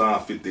Psalm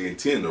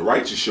 50:10. The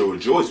righteous shall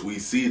rejoice. We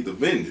see the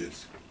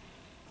vengeance.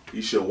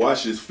 He shall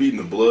wash his feet in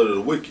the blood of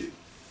the wicked,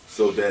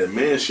 so that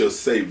man shall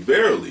say,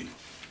 verily,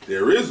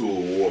 there is a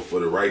reward for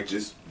the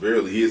righteous.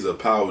 Verily, he is a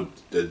power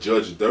that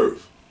judges the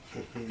earth.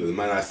 Because it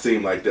might not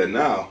seem like that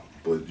now,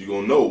 but you're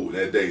going to know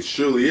that day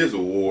surely is a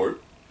reward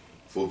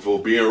for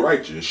being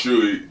righteous. And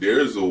surely there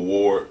is a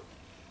reward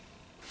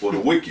for the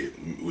wicked,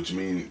 which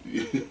means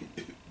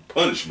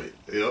punishment.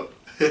 Yep.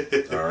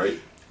 All right.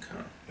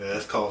 Yeah,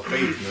 that's called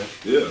faith, man.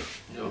 Yeah.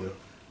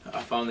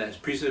 I found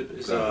that precept.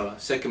 It's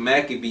 2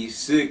 Maccabees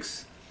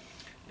 6.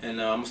 And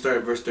I'm going to start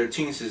at verse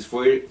 13. It says,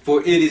 For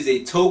it is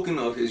a token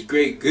of his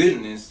great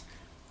goodness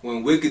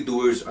when wicked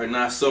doers are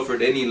not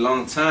suffered any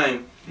long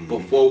time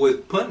before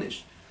with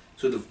punished.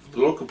 So the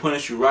Lord can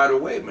punish you right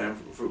away, man,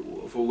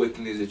 for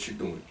wickedness that you're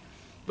doing.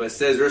 But it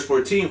says, verse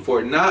 14,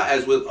 For not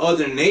as with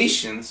other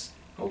nations,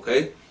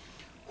 okay,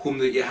 whom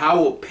the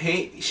Yahweh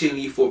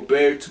patiently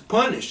forbear to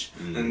punish.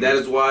 And that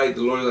is why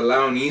the Lord is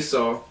allowing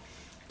Esau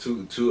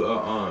to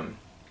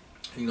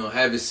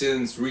have his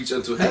sins reach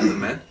unto heaven,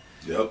 man.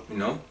 Yep.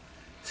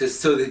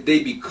 So that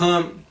they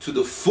become to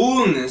the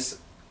fullness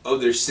of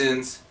their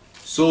sins,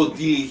 so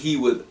dealeth he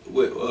with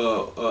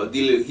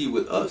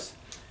us.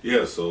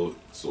 Yeah, so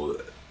you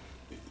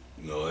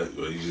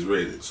just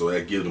read it. So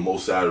that give the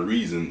Most High a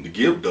reason to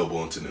give double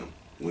unto them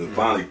when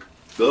finally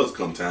does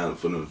come time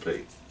for them to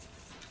pay.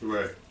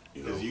 Right.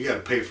 You know. Because you got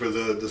to pay for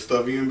the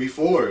stuff even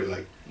before,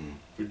 like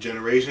for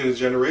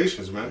generations,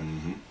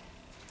 man.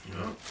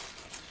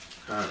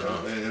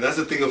 And that's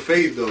the thing of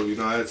faith, though. You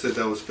know, I had said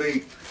that was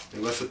faith,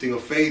 and that's the thing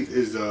of faith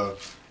is,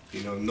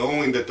 you know,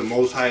 knowing that the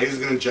Most High is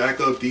gonna jack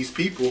up these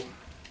people.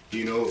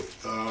 You know,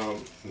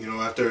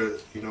 after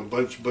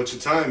bunch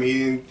of time,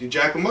 he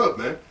jack them up,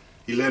 man.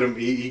 He let him.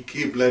 He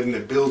keep letting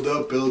it build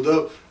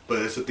up.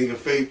 But it's a thing of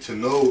faith to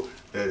know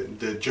that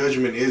the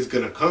judgment is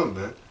gonna come,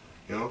 man.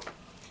 You know.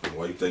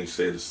 Why you think you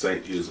say the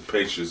saint is a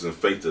patience and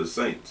faith of the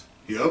saints?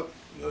 Yep.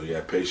 You know, you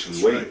got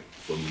patience, That's wait right.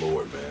 for the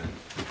Lord, man.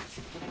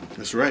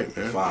 That's right,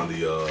 man.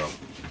 Finally,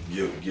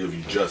 give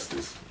you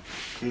justice.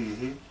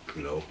 Mm-hmm.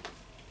 You know.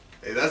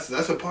 Hey,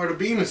 that's a part of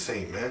being a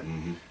saint, man.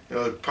 Mm-hmm. You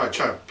know, probably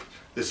try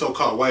the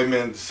so-called white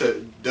man,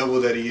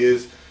 devil that he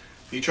is.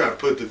 He try to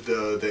put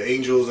the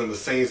angels and the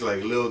saints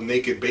like little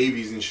naked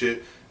babies and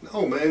shit.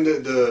 No, man.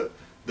 The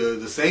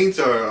saints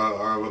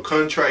are of a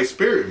contrite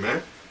spirit,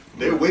 man.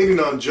 They're waiting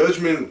on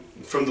judgment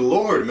from the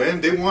Lord, man.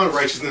 They want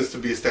righteousness to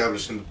be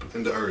established in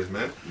the earth,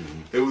 man.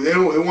 Mm-hmm. They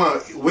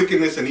want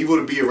wickedness and evil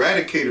to be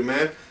eradicated,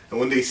 man. And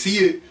when they see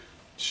it,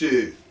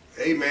 shit,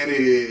 hey, man,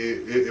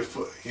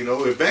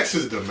 it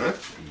vexes them, man.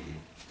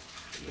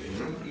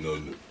 Mm-hmm. You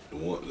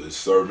know, the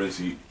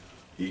servants,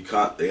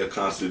 they are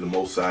constantly the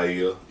Most High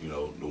here. You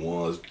know, the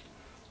ones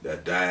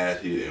that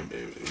died here and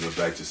went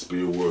back to the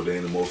spirit world, they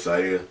ain't the Most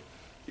High here.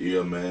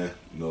 Yeah, man.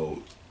 You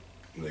know,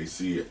 they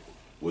see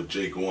what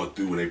Jake going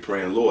through when they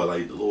praying, Lord,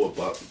 like, the Lord,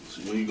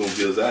 when you gonna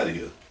get us out of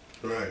here?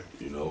 Right.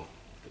 You know,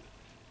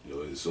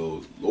 and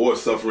so Lord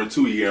suffering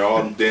too. You hear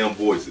all them damn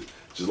voices,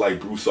 just like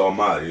Bruce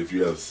Almighty. If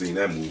you ever seen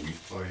that movie,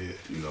 oh yeah.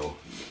 You know,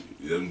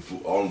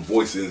 all them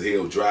voices in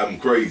hell drive them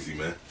crazy,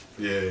 man.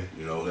 Yeah.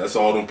 You know, that's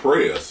all them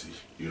prayers.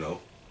 You know.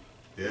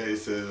 Yeah, he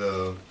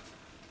said,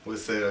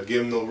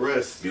 give him no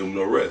rest. Give him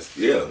no rest.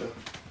 Yeah.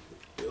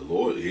 The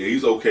Lord,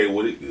 he's okay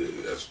with it.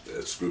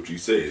 That's scripture. He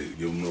said,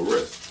 give him no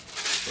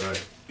rest.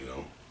 Right. You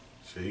know.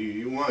 So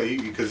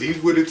because he's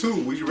with it too.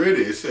 We read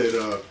it. It said,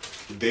 the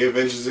day of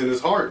vengeance in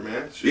his heart,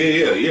 man.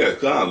 Yeah.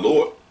 God,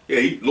 Lord.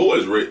 Yeah, Lord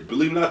is ready.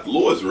 Believe it or not, the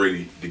Lord is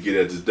ready to get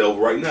at this devil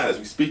right now as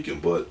we speaking.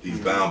 But he's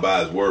bound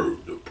by his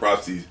word. The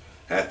prophecies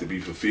have to be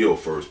fulfilled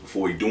first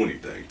before he do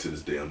anything to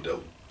this damn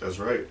devil. That's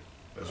right.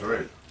 That's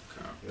right.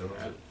 You know,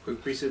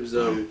 quick precepts.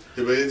 But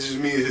it just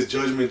means his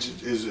judgment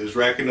is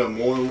racking up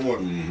more and more.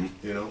 Mm-hmm.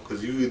 You know,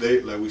 because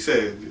like we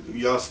said,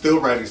 y'all still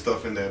writing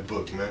stuff in that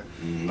book, man.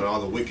 Mm-hmm. And all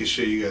the wicked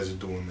shit you guys are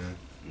doing, man.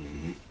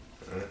 Mm-hmm.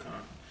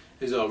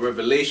 Is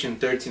Revelation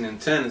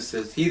 13:10. It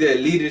says, "He that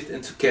leadeth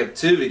into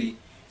captivity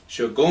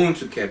shall go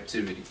into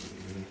captivity."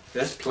 Mm-hmm.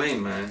 That's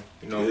plain, man.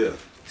 You know. Yeah. It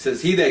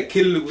says, "He that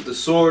killeth with the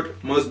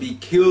sword must be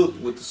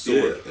killed with the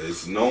sword." Yeah,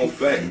 it's known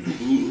fact.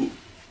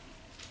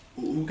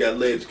 Who got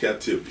led to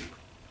captivity?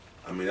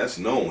 I mean, that's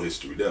known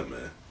history, that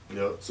man.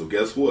 Yep. So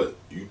guess what?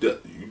 You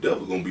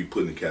definitely gonna be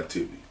put in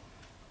captivity.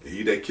 And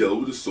he that killed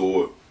with the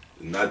sword,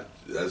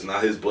 that's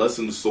not his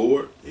blessing. The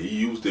sword, he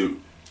used it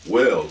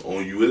well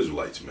on you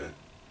Israelites, man.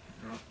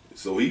 Yeah.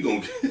 So he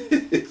gonna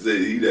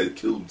say he that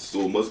killed with the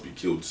sword must be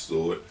killed with the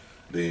sword.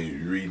 Then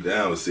you read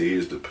down and say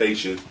here's the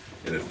patience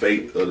and the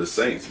faith of the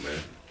saints,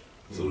 man.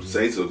 So the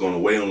saints are gonna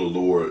wait on the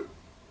Lord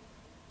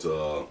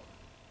to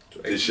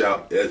dish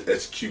out,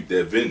 execute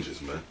their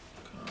vengeance, man.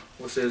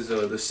 What says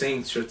the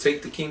saints shall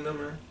take the kingdom,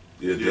 man?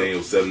 Yeah,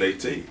 Daniel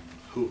 7:18.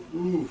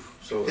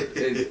 So,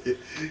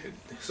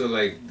 so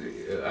like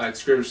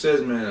scripture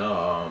says, man,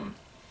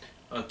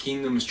 a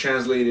kingdom is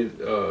translated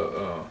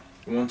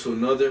one to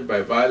another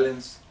by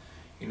violence.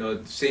 You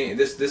know, saying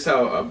this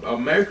how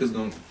America's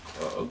gonna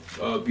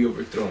be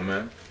overthrown,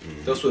 man.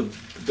 Mm-hmm.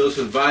 Those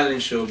with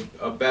violence shall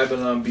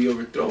Babylon be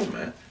overthrown,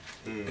 man.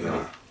 Mm-hmm. You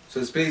know? So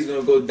the space is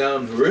gonna go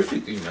down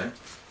horrifically, man.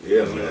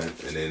 Yeah, man.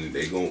 And then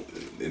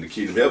in the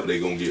kingdom of heaven,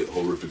 they gonna get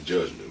horrific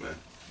judgment, man.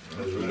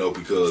 Right. You know,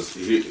 because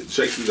here,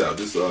 check this out.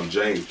 This is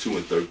James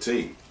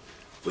 2:13.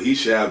 For he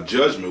shall have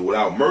judgment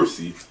without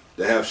mercy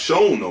that have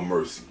shown no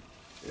mercy.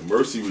 And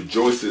mercy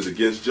rejoices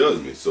against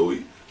judgment. So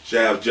he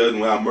shall have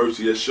judgment without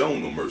mercy that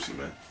shown no mercy,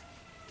 man.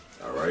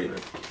 All right.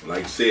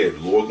 Like I said,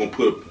 the Lord gonna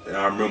put in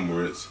our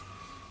remembrance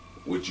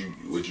what you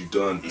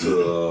done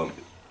to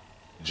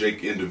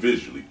Jake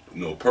individually,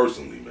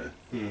 personally, man.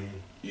 Mm-hmm.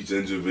 Each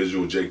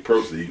individual Jake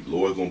personally,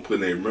 Lord gonna put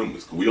in their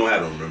remembrance. Cause we don't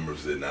have no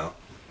remembrance there now.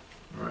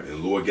 Right.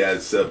 And the Lord got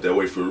it set up that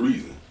way for a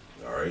reason.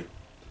 All right.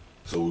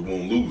 So we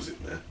won't lose it,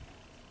 man.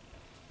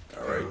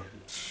 All right.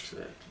 So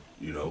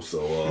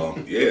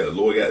yeah,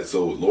 Lord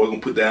gonna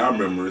put that in our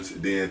remembrance,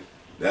 and then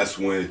that's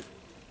when,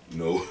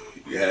 you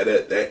had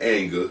that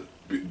anger.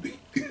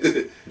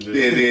 then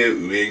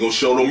we ain't gonna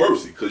show no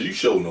mercy, cause you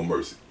show no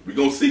mercy. We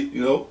gonna see,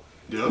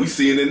 we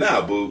seeing it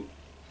now, but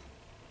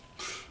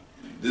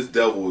this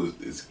devil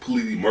is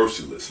completely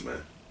merciless,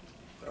 man.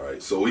 All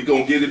right, so he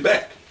gonna get it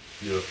back.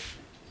 Yeah.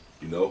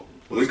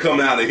 When it come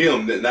out of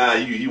him, that now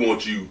he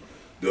wants you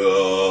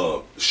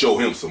to show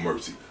him some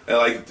mercy. And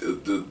like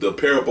the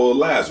parable of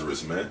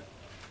Lazarus, man.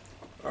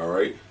 All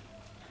right.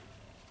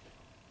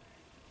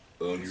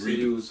 You read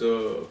he was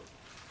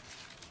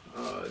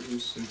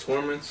He's in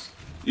torments.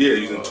 Yeah,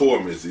 he's in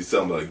torments. He's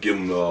talking about give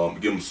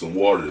him some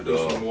water.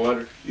 Some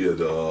water.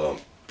 Yeah,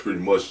 pretty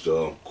much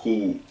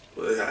cool.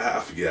 I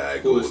forget how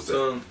it Cool goes. his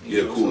tongue.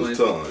 Yeah, cool his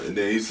tongue. And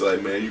then he's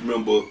like, man, you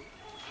remember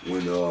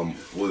when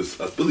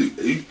I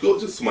believe you go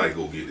just somebody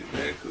go get it,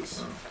 man,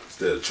 because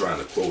instead of trying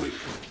to quote it.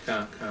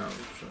 Count.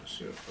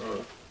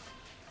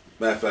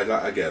 Matter of fact,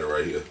 I got it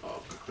right here.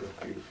 Oh,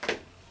 beautiful.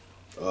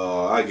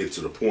 I get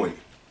to the point.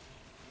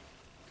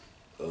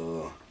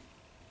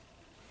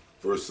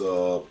 Verse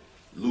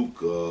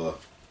Luke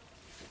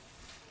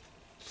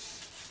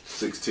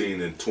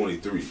 16 and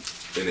 23.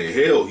 And in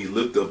hell he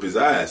lifted up his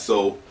eyes.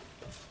 So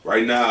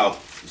right now,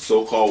 the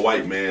so-called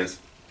white man's,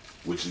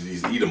 which is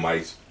these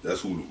Edomites,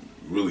 that's who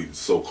really the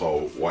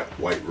so-called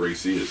white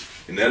race is.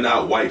 And they're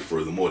not white,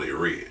 furthermore, they're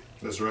red.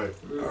 That's right.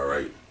 All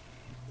right.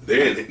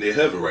 They're in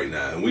heaven right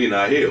now, and we in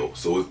our hell.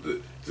 So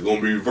it's going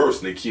to be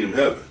reversed in the kingdom of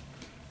heaven.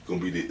 It's going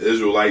to be the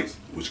Israelites,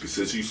 which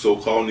consists of you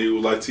so-called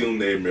Negro, Latino,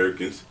 Native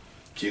Americans.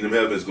 Kingdom of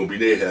heaven is going to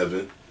be their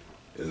heaven.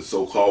 And the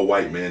so-called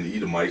white man, the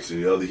Edomites,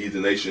 and the other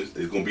heathen nations,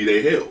 it's going to be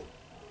their hell.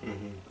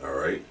 Mm-hmm. All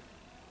right?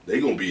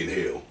 They're going to be in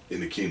hell in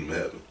the kingdom of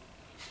heaven.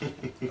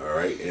 All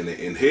right? And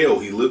in hell,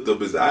 he lifted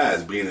up his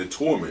eyes, being in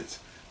torments,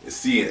 and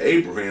seeing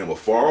Abraham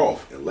afar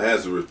off, and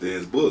Lazarus in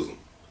his bosom.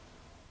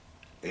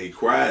 And he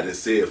cried and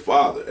said,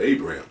 Father,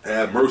 Abraham,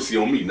 have mercy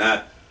on me.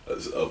 Not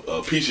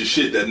a piece of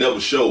shit that never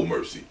showed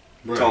mercy.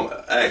 Right.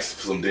 Ask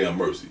for some damn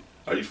mercy.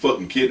 Are you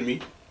fucking kidding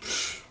me?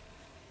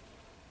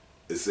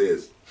 It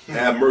says,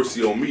 have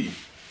mercy on me,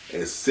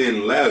 and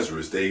send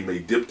Lazarus that he may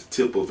dip the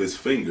tip of his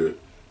finger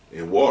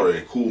in water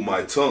and cool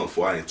my tongue,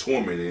 for I am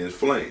tormented in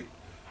flame.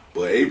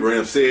 But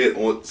Abraham said,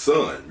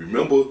 son,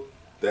 remember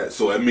that.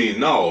 So I mean,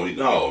 no,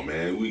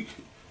 man, you're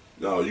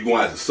gonna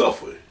have to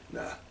suffer.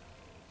 Nah.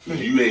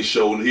 You ain't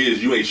showed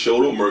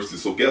no mercy,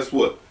 so guess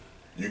what?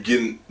 You're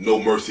getting no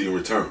mercy in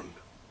return.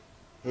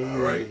 All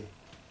right?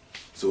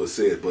 So it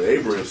said, but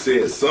Abraham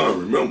said, son,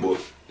 remember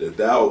that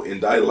thou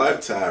in thy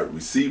lifetime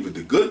received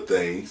the good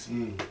things.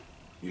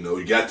 You know,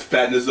 you got the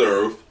fatness of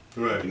earth.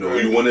 Right. You know,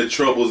 you one that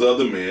troubles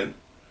other men.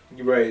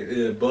 You're right.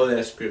 Above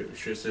that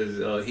scripture says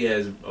he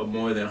has a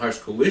more than hearts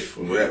could wish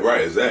for.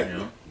 Right, exactly. You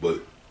know? But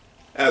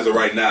as of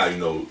right now, you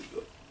know,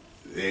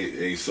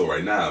 it ain't so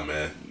right now,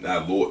 man.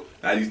 Now, Lord,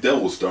 now these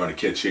devils starting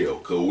to catch hell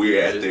because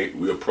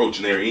we're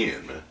approaching their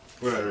end, man.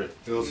 Right.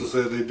 They also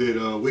said they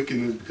did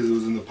wickedness because it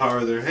was in the power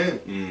of their hand.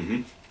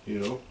 Mm-hmm. You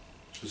know,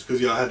 just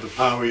because y'all had the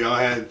power, y'all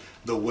had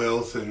the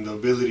wealth and the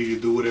ability to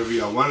do whatever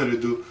y'all wanted to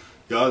do,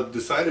 y'all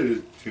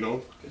decided to,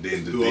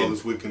 do all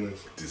this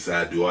wickedness.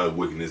 Decide to do all the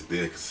wickedness,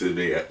 then consider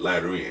they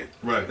latter end.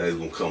 Right. That's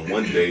gonna come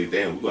one day.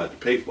 Damn, we're gonna have to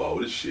pay for all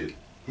this shit.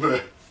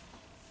 Right.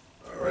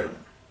 All right.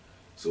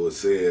 So it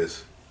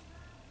says,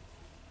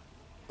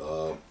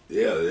 the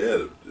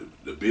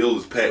bill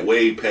is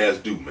way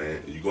past due,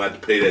 man. You're gonna have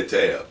to pay that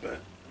tab, man.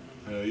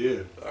 Hell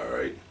yeah. All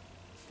right.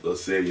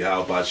 Let's say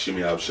how about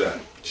Shimmy Shot.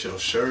 Shall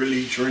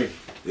surely drink.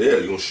 Yeah,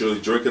 you're gonna surely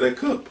drink of that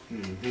cup.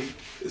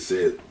 Mm-hmm. It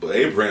said, but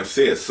Abraham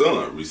said,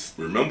 son,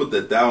 remember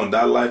that thou in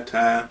thy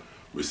lifetime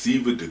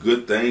received the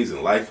good things,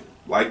 and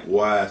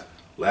likewise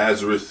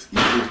Lazarus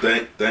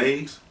evil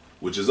things,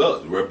 which is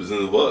us,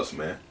 representative of us,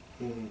 man.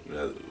 Mm-hmm.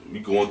 Now, we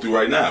going through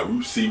right now, we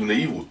receiving the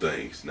evil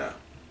things now.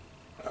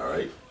 All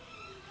right.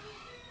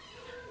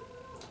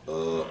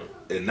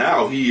 And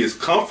now he is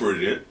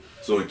comforted.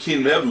 So in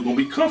kingdom of heaven, we're gonna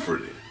be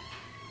comforted.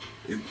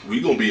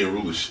 We're gonna be in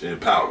rulership, in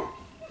power,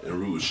 and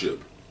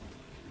rulership.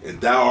 And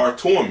thou art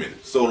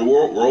tormented. So the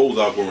roles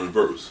are going to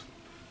reverse.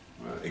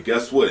 Right. And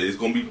guess what? It's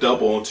going to be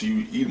double onto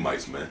you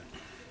Edomites, man.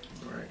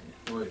 Right.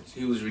 Well,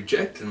 he was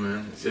rejected,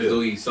 man. It's as though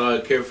he saw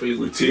it carefully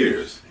with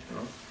tears. You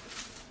know?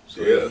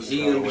 So yes.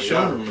 He ain't going to be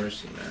showing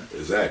mercy, man.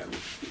 Exactly.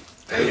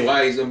 That's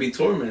why he's going to be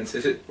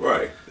tormented.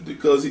 Right.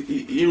 Because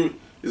he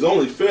it's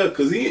only fair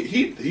because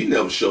he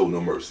never showed no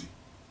mercy.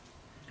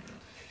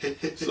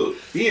 So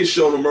he didn't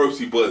show no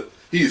mercy, but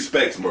he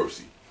expects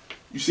mercy.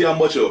 You see how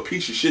much of a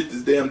piece of shit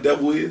this damn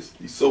devil is?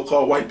 These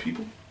so-called white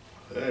people.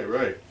 Hey,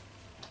 right.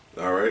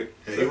 All right.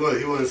 Yeah, he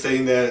wasn't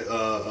saying that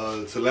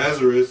to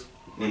Lazarus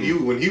when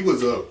he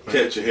was up. Man.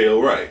 Catch a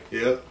hell, right?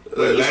 Yeah.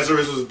 But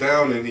Lazarus was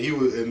down and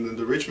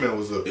the rich man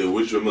was up. Yeah,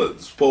 which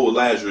suppose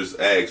Lazarus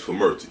asked for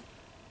mercy.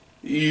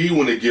 He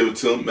wouldn't have given it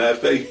to him. Matter of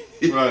fact,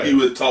 he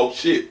would talk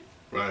shit.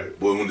 Right.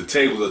 But when the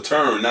tables are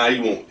turned, now he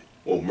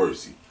won't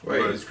mercy.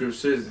 Right. The scripture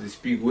says they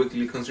speak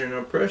wickedly concerning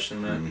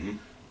oppression, man. Mm-hmm.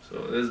 So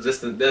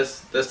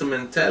that's the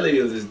mentality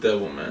of this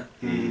devil, man.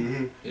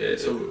 Mm-hmm. Yeah.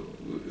 So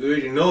we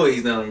already know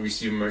he's not gonna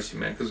receive mercy,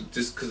 man, because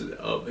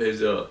of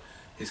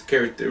his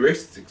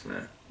characteristics,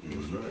 man.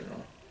 Mm-hmm. You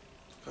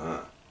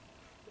know?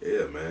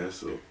 Yeah, man.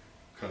 So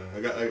I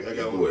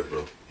got one,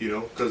 bro.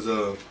 Because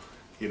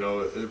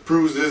it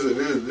proves it's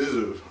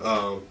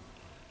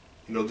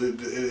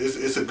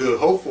a good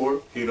hope for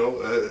it,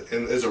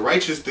 and it's a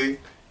righteous thing,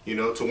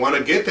 to want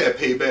to get that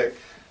payback.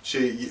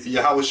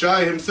 Yahweh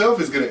Shai himself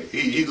is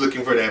he's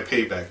looking for that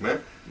payback,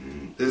 man.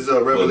 This is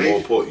a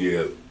revelation. But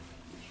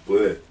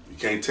you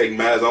can't take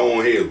matters on our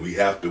own head. We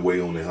have to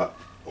wait on the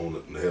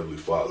Heavenly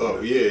Father. Oh,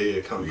 man.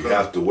 yeah, We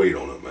have to wait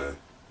on him, man.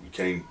 We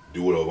can't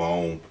do it of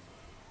our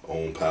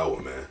own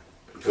power, man.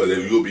 Because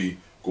then you'll be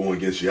going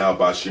against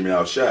Yahweh Shimmy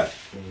Al Shai.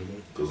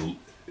 Because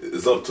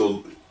it's up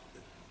to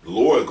the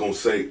Lord gonna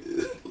say.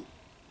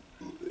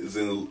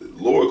 The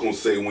Lord gonna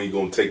say when you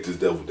gonna take this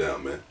devil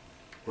down, man.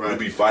 Right. You'll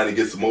be fighting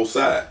against the Most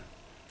High.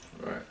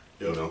 Right.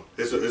 You know,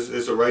 it's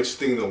a righteous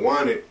thing to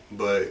want it,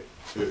 but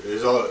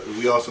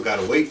we also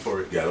gotta wait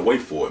for it. you gotta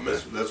wait for it, man.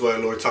 That's why the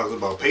Lord talks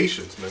about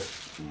patience, man.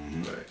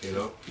 Right. You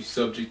know, You're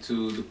subject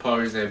to the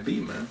powers that be,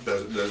 man.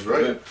 that's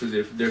right.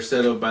 Because they're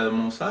set up by the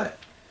Most High.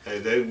 Hey,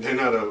 they're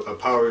not a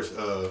power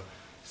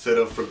set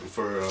up for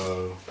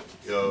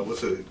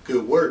what's it,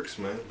 good works,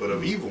 man, but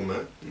of evil,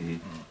 man.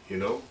 You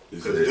know,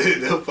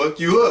 because they'll fuck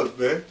you up,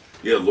 man.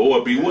 Yeah,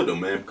 Lord be with them,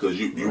 man, because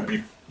you'll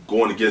be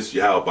going against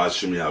Yahweh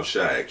Shimmy Al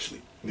Shai,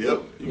 actually.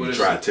 Yep. You be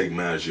trying to take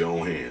matters in your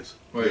own hands.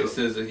 Right, it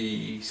says that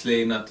he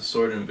slayed not the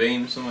sword in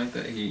vain, or something like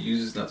that. He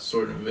uses not the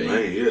sword in vain.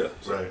 Man, yeah.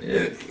 Right. Yeah.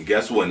 And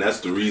guess what? And that's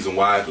the reason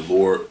why the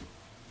Lord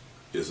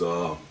is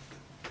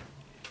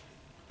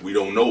we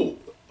don't know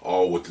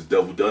all what the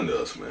devil done to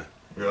us, man.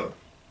 Yep.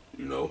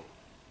 You know,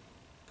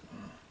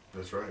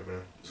 That's right,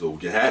 man. so we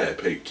can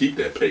have that keep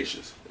that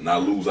patience and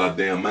not lose our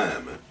damn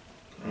mind,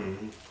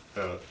 man.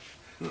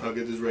 I'll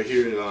get this right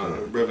here.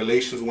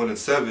 Revelations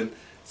 1:7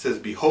 says,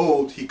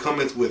 "Behold, he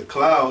cometh with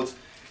clouds,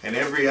 and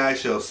every eye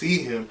shall see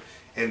him,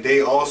 and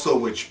they also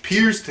which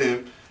pierced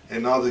him,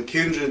 and all the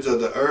kindreds of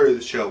the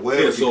earth shall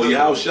wail." Yeah, so because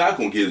Yahweh of him." Shai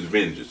gonna get his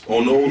vengeance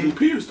on those who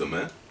pierced him,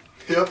 man.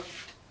 Yep. It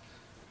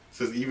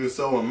says, "Even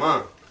so am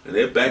I." And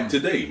they're back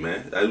today,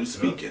 man, as we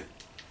speaking.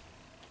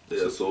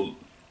 Yeah, so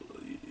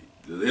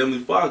the Heavenly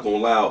Father gonna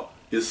allow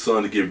his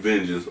son to get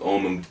vengeance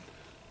on them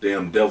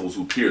damn devils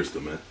who pierced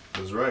him, man.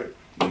 That's right.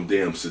 Them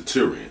damn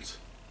Centurions.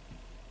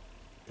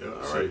 Yeah.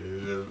 All So, right.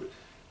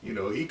 you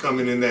know, he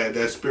coming in that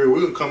spirit.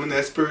 We're gonna come in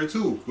that spirit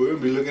too. We're gonna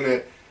be looking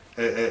at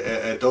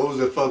those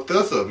that fucked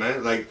us up,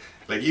 man. Like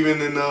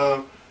even in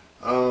I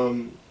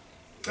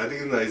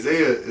think in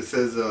Isaiah it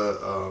says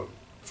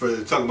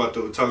for talking about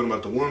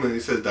the woman,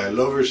 it says, "Thy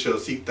lover shall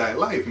seek thy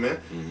life,"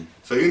 man.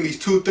 So even these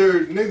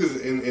 2/3 niggas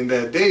in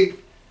that day,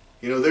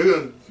 you know, they're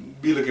gonna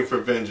be looking for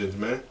vengeance,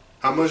 man.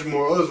 How much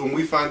more us when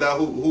we find out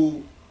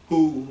who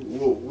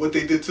what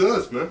they did to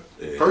us, man?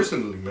 Yeah.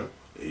 Personally, man.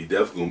 He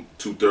definitely gonna,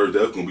 2/3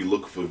 definitely gonna be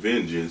looking for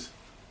vengeance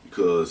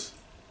because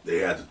they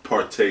had to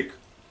partake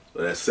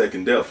of that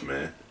second death,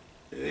 man.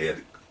 And they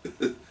had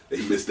to,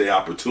 they missed their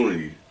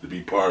opportunity to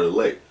be part of the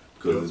lake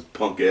because of this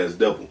punk ass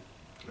devil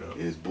and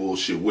his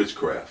bullshit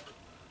witchcraft.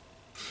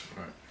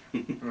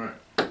 Right.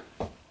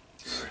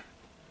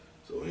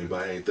 So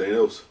anybody anything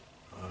else?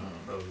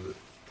 That was it.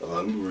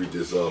 Let me read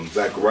this.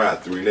 Zechariah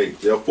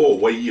 3:8. Therefore,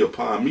 wait ye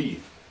upon me,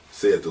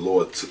 saith the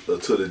Lord,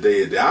 to the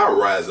day that I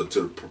rise up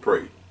to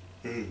pray.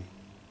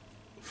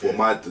 For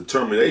my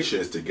determination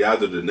is to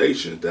gather the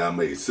nations, that I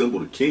may assemble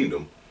the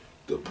kingdom,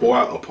 to pour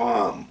out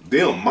upon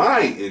them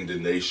my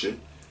indignation,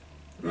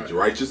 with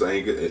righteous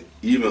anger, and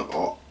even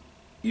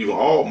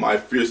all my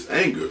fierce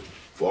anger.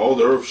 For all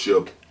the earth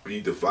shall be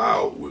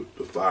defiled with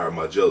the fire of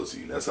my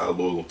jealousy. And that's how the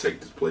Lord gonna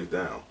take this place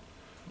down.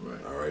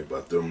 Right. All right,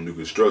 by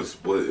thermonuclear strikes.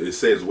 But it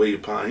says, wait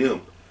upon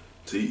him.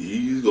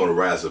 He's gonna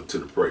rise up to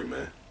the prey,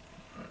 man.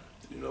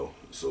 You know,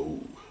 so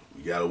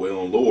we gotta wait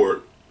on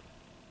Lord.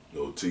 You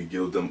know, to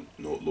give them,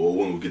 you know, Lord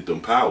willing, we get them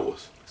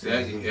powers.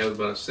 Exactly. I was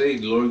about to say,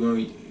 the Lord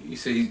going. He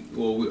said,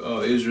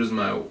 Israel's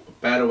my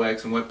battle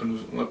axe and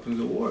weapons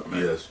of war,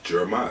 man. Yes,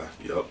 Jeremiah.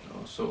 Yep. You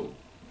know, so,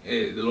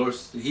 the Lord,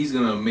 He's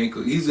gonna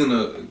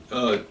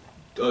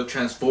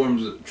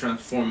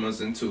transform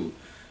us into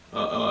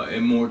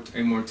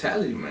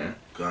immortality, man.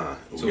 God,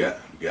 So- we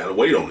gotta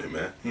wait on it,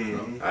 man. You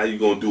know, how you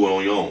gonna do it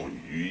on your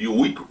own? You're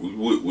weak.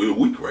 We're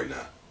weak right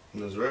now.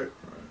 That's right.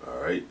 All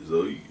right,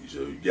 so you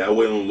gotta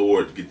wait on the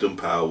Lord to get them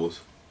powers.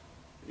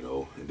 You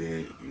know, and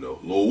then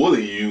Lord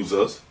willing, He use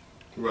us.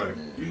 Right.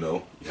 You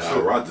know,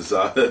 right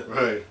decide.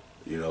 Right.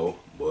 You know,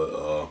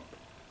 but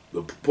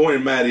the point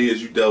of the matter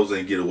is, you devils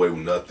ain't get away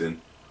with nothing.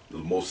 The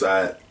Most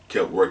High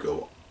kept record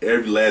of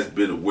every last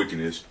bit of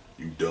wickedness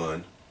you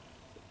done.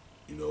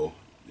 You know,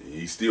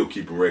 He's still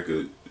keeping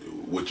record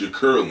what you're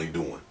currently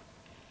doing.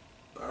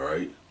 All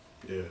right,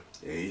 Yeah.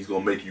 and He's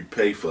gonna make you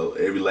pay for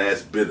every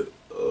last bit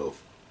of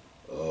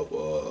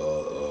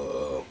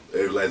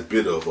every last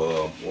bit of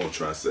what I'm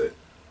trying to say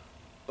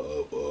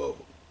of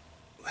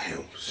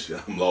damn shit,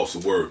 I'm lost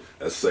the word.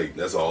 That's Satan.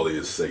 That's all it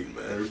is, Satan,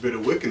 man. Every bit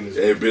of wickedness.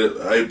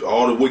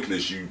 All the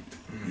wickedness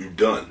you've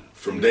done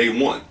from day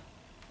one.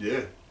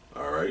 Yeah.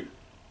 All right.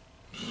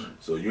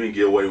 So you ain't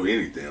get away with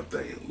anything. I'm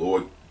thinking,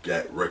 Lord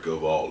got record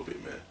of all of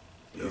it, man.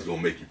 He's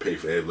gonna make you pay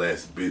for every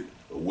last bit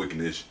of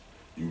wickedness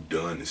you've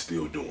done and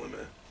still doing,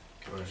 man.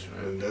 Right.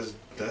 And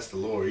that's the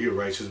Lord. He a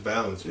righteous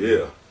balance, man. Yeah.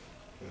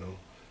 You know.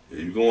 Yeah,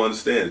 you gonna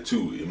understand it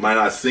too. It might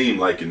not seem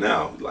like it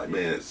now. Like,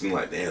 man, it seems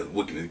like damn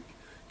wickedness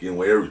getting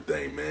away with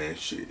everything, man.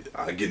 Shit,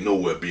 I get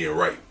nowhere being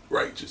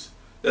righteous.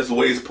 That's the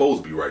way it's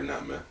supposed to be right now,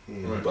 man.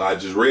 Right. But I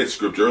just read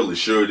scripture earlier.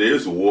 Sure, there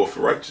is a war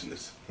for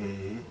righteousness.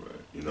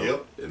 You know,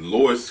 Yep. and the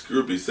Lord's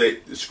scripture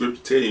the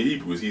scripture tell you in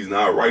Hebrews, He's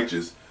not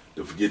righteous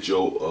to forget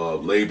your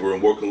labor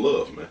and work and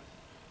love, man.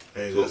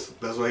 Hey, So-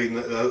 that's why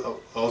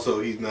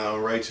he's not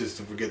unrighteous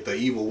to forget the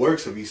evil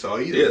works of Esau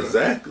either. Yeah, man.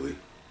 exactly.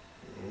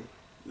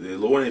 The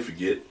Lord ain't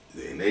forget.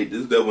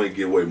 This devil ain't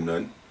get away with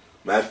nothing.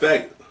 Matter of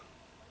fact,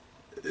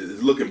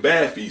 it's looking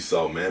bad for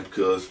Esau, man,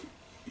 because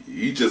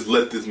he just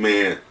let this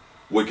man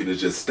wickedness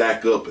just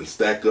stack up and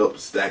stack up and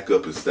stack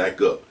up and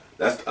stack up.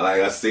 That's,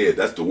 like I said,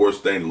 that's the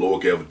worst thing the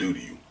Lord can ever do to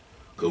you.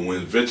 Because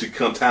when eventually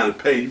come time to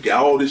pay, you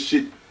got all this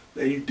shit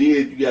that you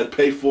did, you got to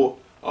pay for.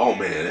 Oh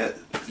man,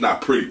 it's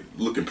not pretty,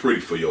 looking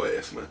pretty for your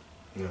ass, man.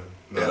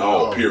 No, At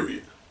all,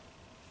 period.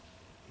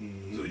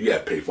 So you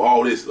got to pay for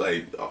all this,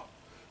 like.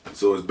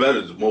 So it's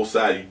better the most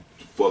side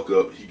you fuck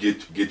up, he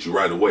get you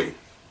right away.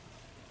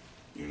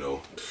 You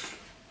know,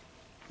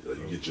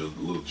 you get your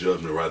little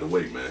judgment right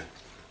away, man.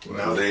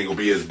 Now, It ain't gonna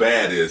be as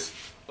bad as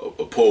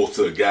opposed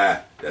to a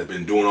guy that's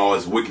been doing all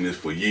his wickedness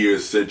for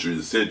years, centuries,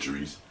 and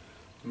centuries.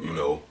 You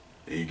know,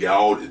 and you got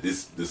all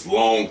this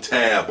long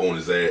tab on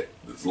his ass,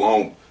 this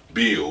long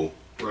bill.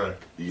 right.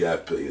 You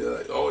got to pay.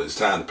 Oh, it's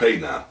time to pay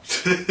now.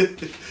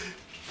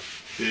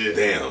 Yeah.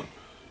 Damn,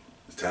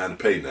 it's time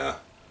to pay now.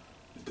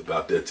 It's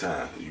about that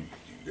time. You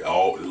got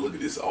all, look at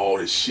this, all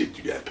this shit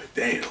you got to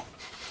pay. Damn.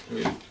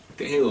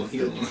 Damn, he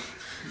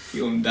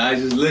gonna die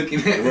just looking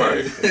at it.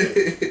 Right.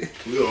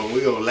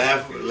 We gonna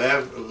laugh,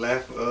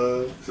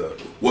 So,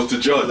 what's the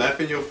judgment? laugh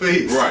in your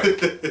face.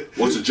 Right.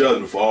 What's the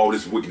judgment for all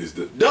this wickedness?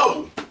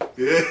 Double.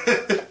 Yeah.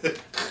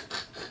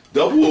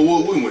 Double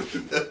what we went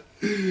through.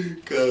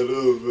 God,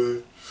 oh,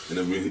 man. And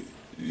I mean,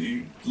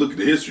 you look at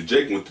the history.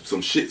 Jake went through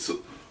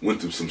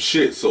some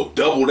shit. So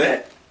double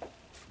that.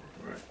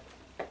 Right.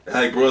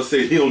 Like brother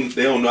said, they don't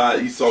know how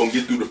Esau can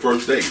get through the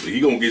first day, but he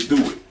gonna get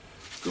through it.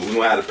 Cause we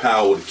don't have the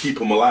power to keep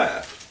him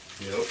alive.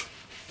 Yep.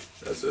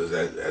 That's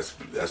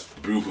the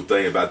beautiful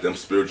thing about them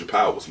spiritual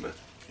powers, man.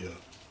 Yeah.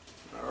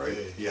 All right.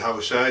 Yeah,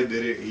 Yahweh Shai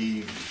did it.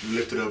 He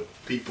lifted up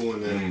people,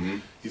 and then Mm-hmm.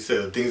 he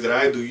said, "The things that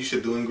I do, you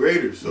should do in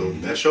greater." So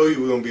that show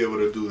you we're gonna be able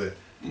to do that.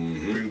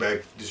 Mm-hmm. Bring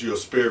back just your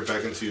spirit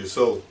back into your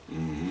soul.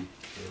 Mm-hmm.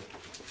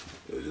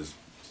 Yeah,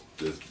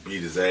 just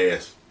beat his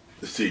ass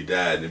until he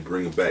died, and then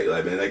bring him back.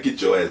 Like, man, like,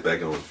 get your ass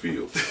back on the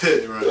field.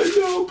 Right. Like,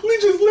 no,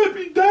 please just let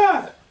me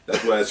die.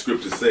 That's why that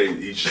scripture say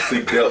he should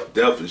seek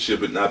death and shit,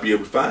 but not be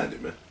able to find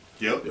it, man.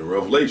 Yep. In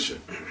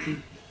Revelation.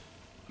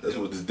 That's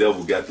what this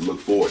devil got to look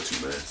forward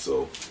to, man.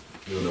 So,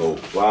 you know,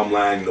 bottom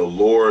line, you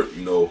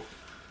know,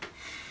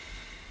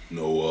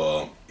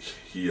 Lord,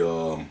 he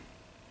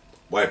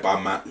wiped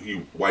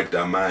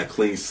our mind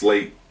clean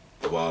slate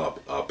of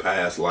our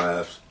past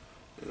lives,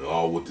 and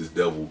all what this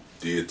devil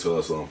did to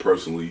us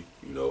personally,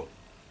 you know.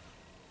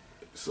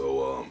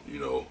 So,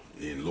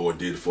 and Lord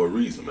did it for a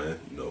reason, man.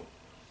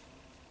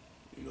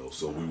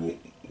 So we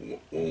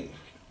won't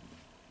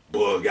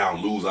bug out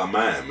and lose our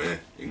mind, man,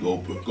 and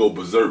go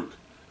berserk.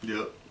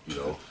 Yep. You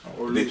know.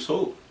 Or lose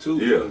hope too.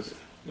 Yeah. Because,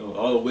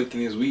 all the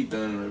wickedness we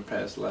done in our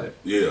past life.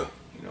 Yeah.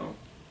 You know.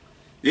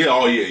 Yeah.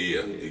 Oh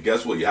yeah. And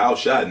guess what? Yahweh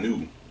Shai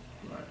knew.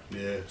 Right.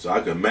 Yeah. So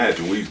I can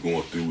imagine what he's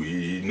going through.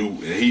 He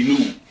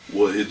knew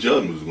what his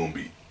judgment was going to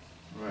be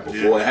Right.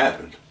 before it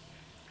happened.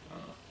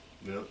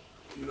 Yep.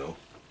 You know.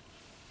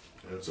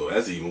 Yep. So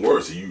that's even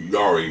worse. You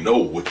already know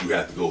what you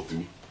have to go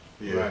through.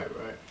 Yeah. Right.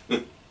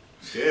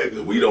 Yeah.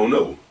 That we don't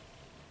know.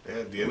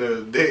 At the end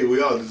of the day,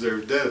 we all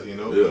deserve death, Yeah.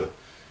 But,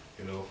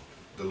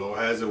 the Lord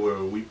has it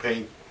where we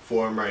paying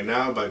for him right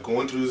now by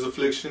going through this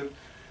affliction.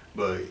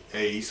 But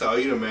hey, Esau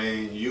Edom,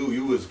 man,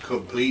 you was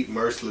complete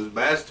merciless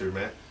bastard,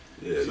 man.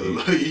 Yeah. So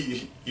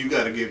you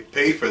got to get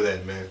paid for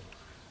that, man.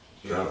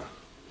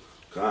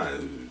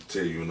 Kind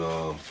tell you,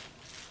 you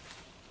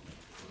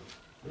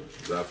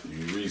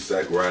read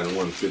Zechariah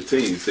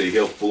 1:15, you say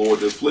help forward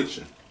the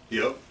affliction.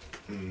 Yep.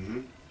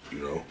 Mm-hmm. You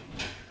know.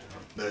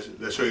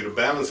 That show you the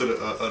balance of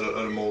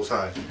the Most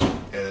High,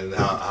 and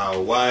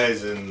how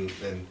wise and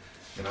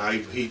how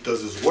he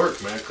does his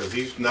work, man. Because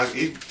he's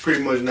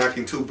pretty much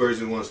knocking two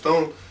birds in one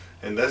stone,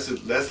 and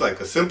that's like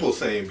a simple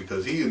saying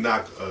because he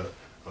knocked a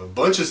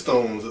bunch of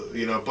stones,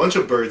 a bunch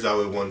of birds out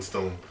with one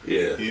stone.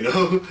 Yeah.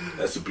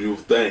 That's a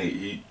beautiful thing.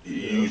 He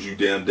used you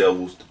damn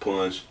devils to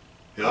punch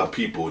our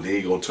people, and then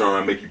he gonna turn around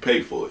and make you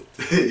pay for it.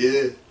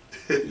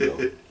 Yeah. You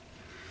know.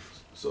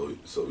 So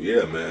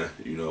yeah, man.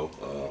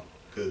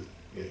 Cause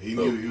he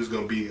knew he was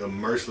gonna be a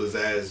merciless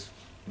ass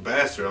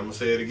bastard. I'm gonna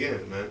say it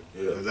again, man.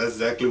 Yeah. 'Cause that's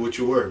exactly what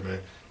you were,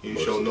 man. You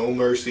show no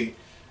mercy.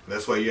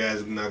 That's why your ass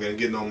is not gonna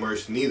get no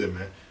mercy neither,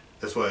 man.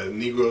 That's why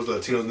Negroes,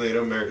 Latinos,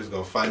 Native Americans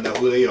gonna find out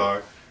who they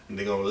are, and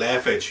they're gonna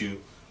laugh at you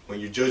when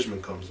your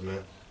judgment comes,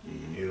 man.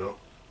 Mm-hmm.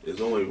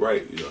 It's only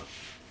right,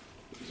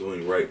 It's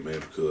only right, man,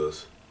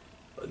 because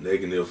a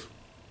negative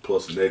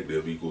plus a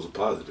negative equals a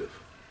positive.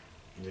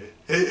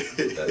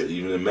 Yeah.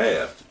 Even in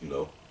math,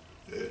 Yeah.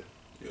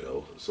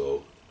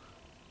 So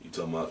you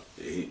talking about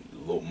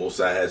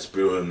Mosai had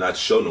spirit in him not to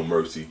show no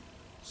mercy,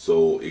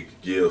 so it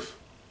could give,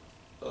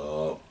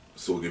 so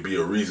it could be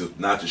a reason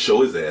not to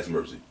show his ass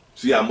mercy.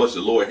 See how much the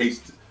Lord hates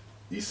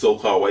these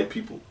so-called white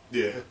people?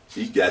 Yeah.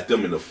 He got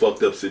them in a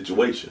fucked up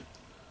situation.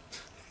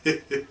 All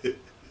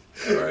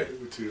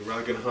right. To the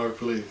rock and hard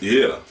place.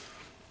 Yeah.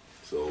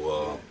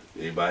 So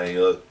anybody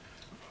else?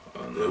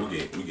 Yeah,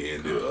 we can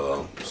end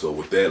it. So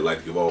with that, I'd like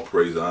to give all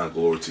praise, honor, and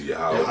glory to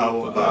Yahweh,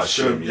 Yahweh,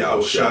 Ba'ashem,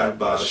 Yahushai,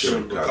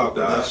 Ba'ashem,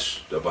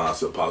 Ba'Kakadash, Davon,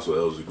 Apostle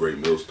Elders, the great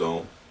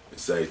millstone, and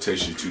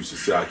salutation to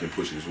society and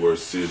pushing his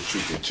words, sincerity,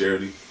 truth, and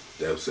charity.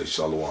 That would say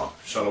Shalom.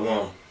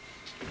 Shalom.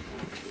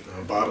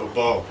 Bible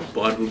ball.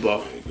 Bible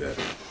ball.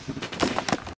 Exactly.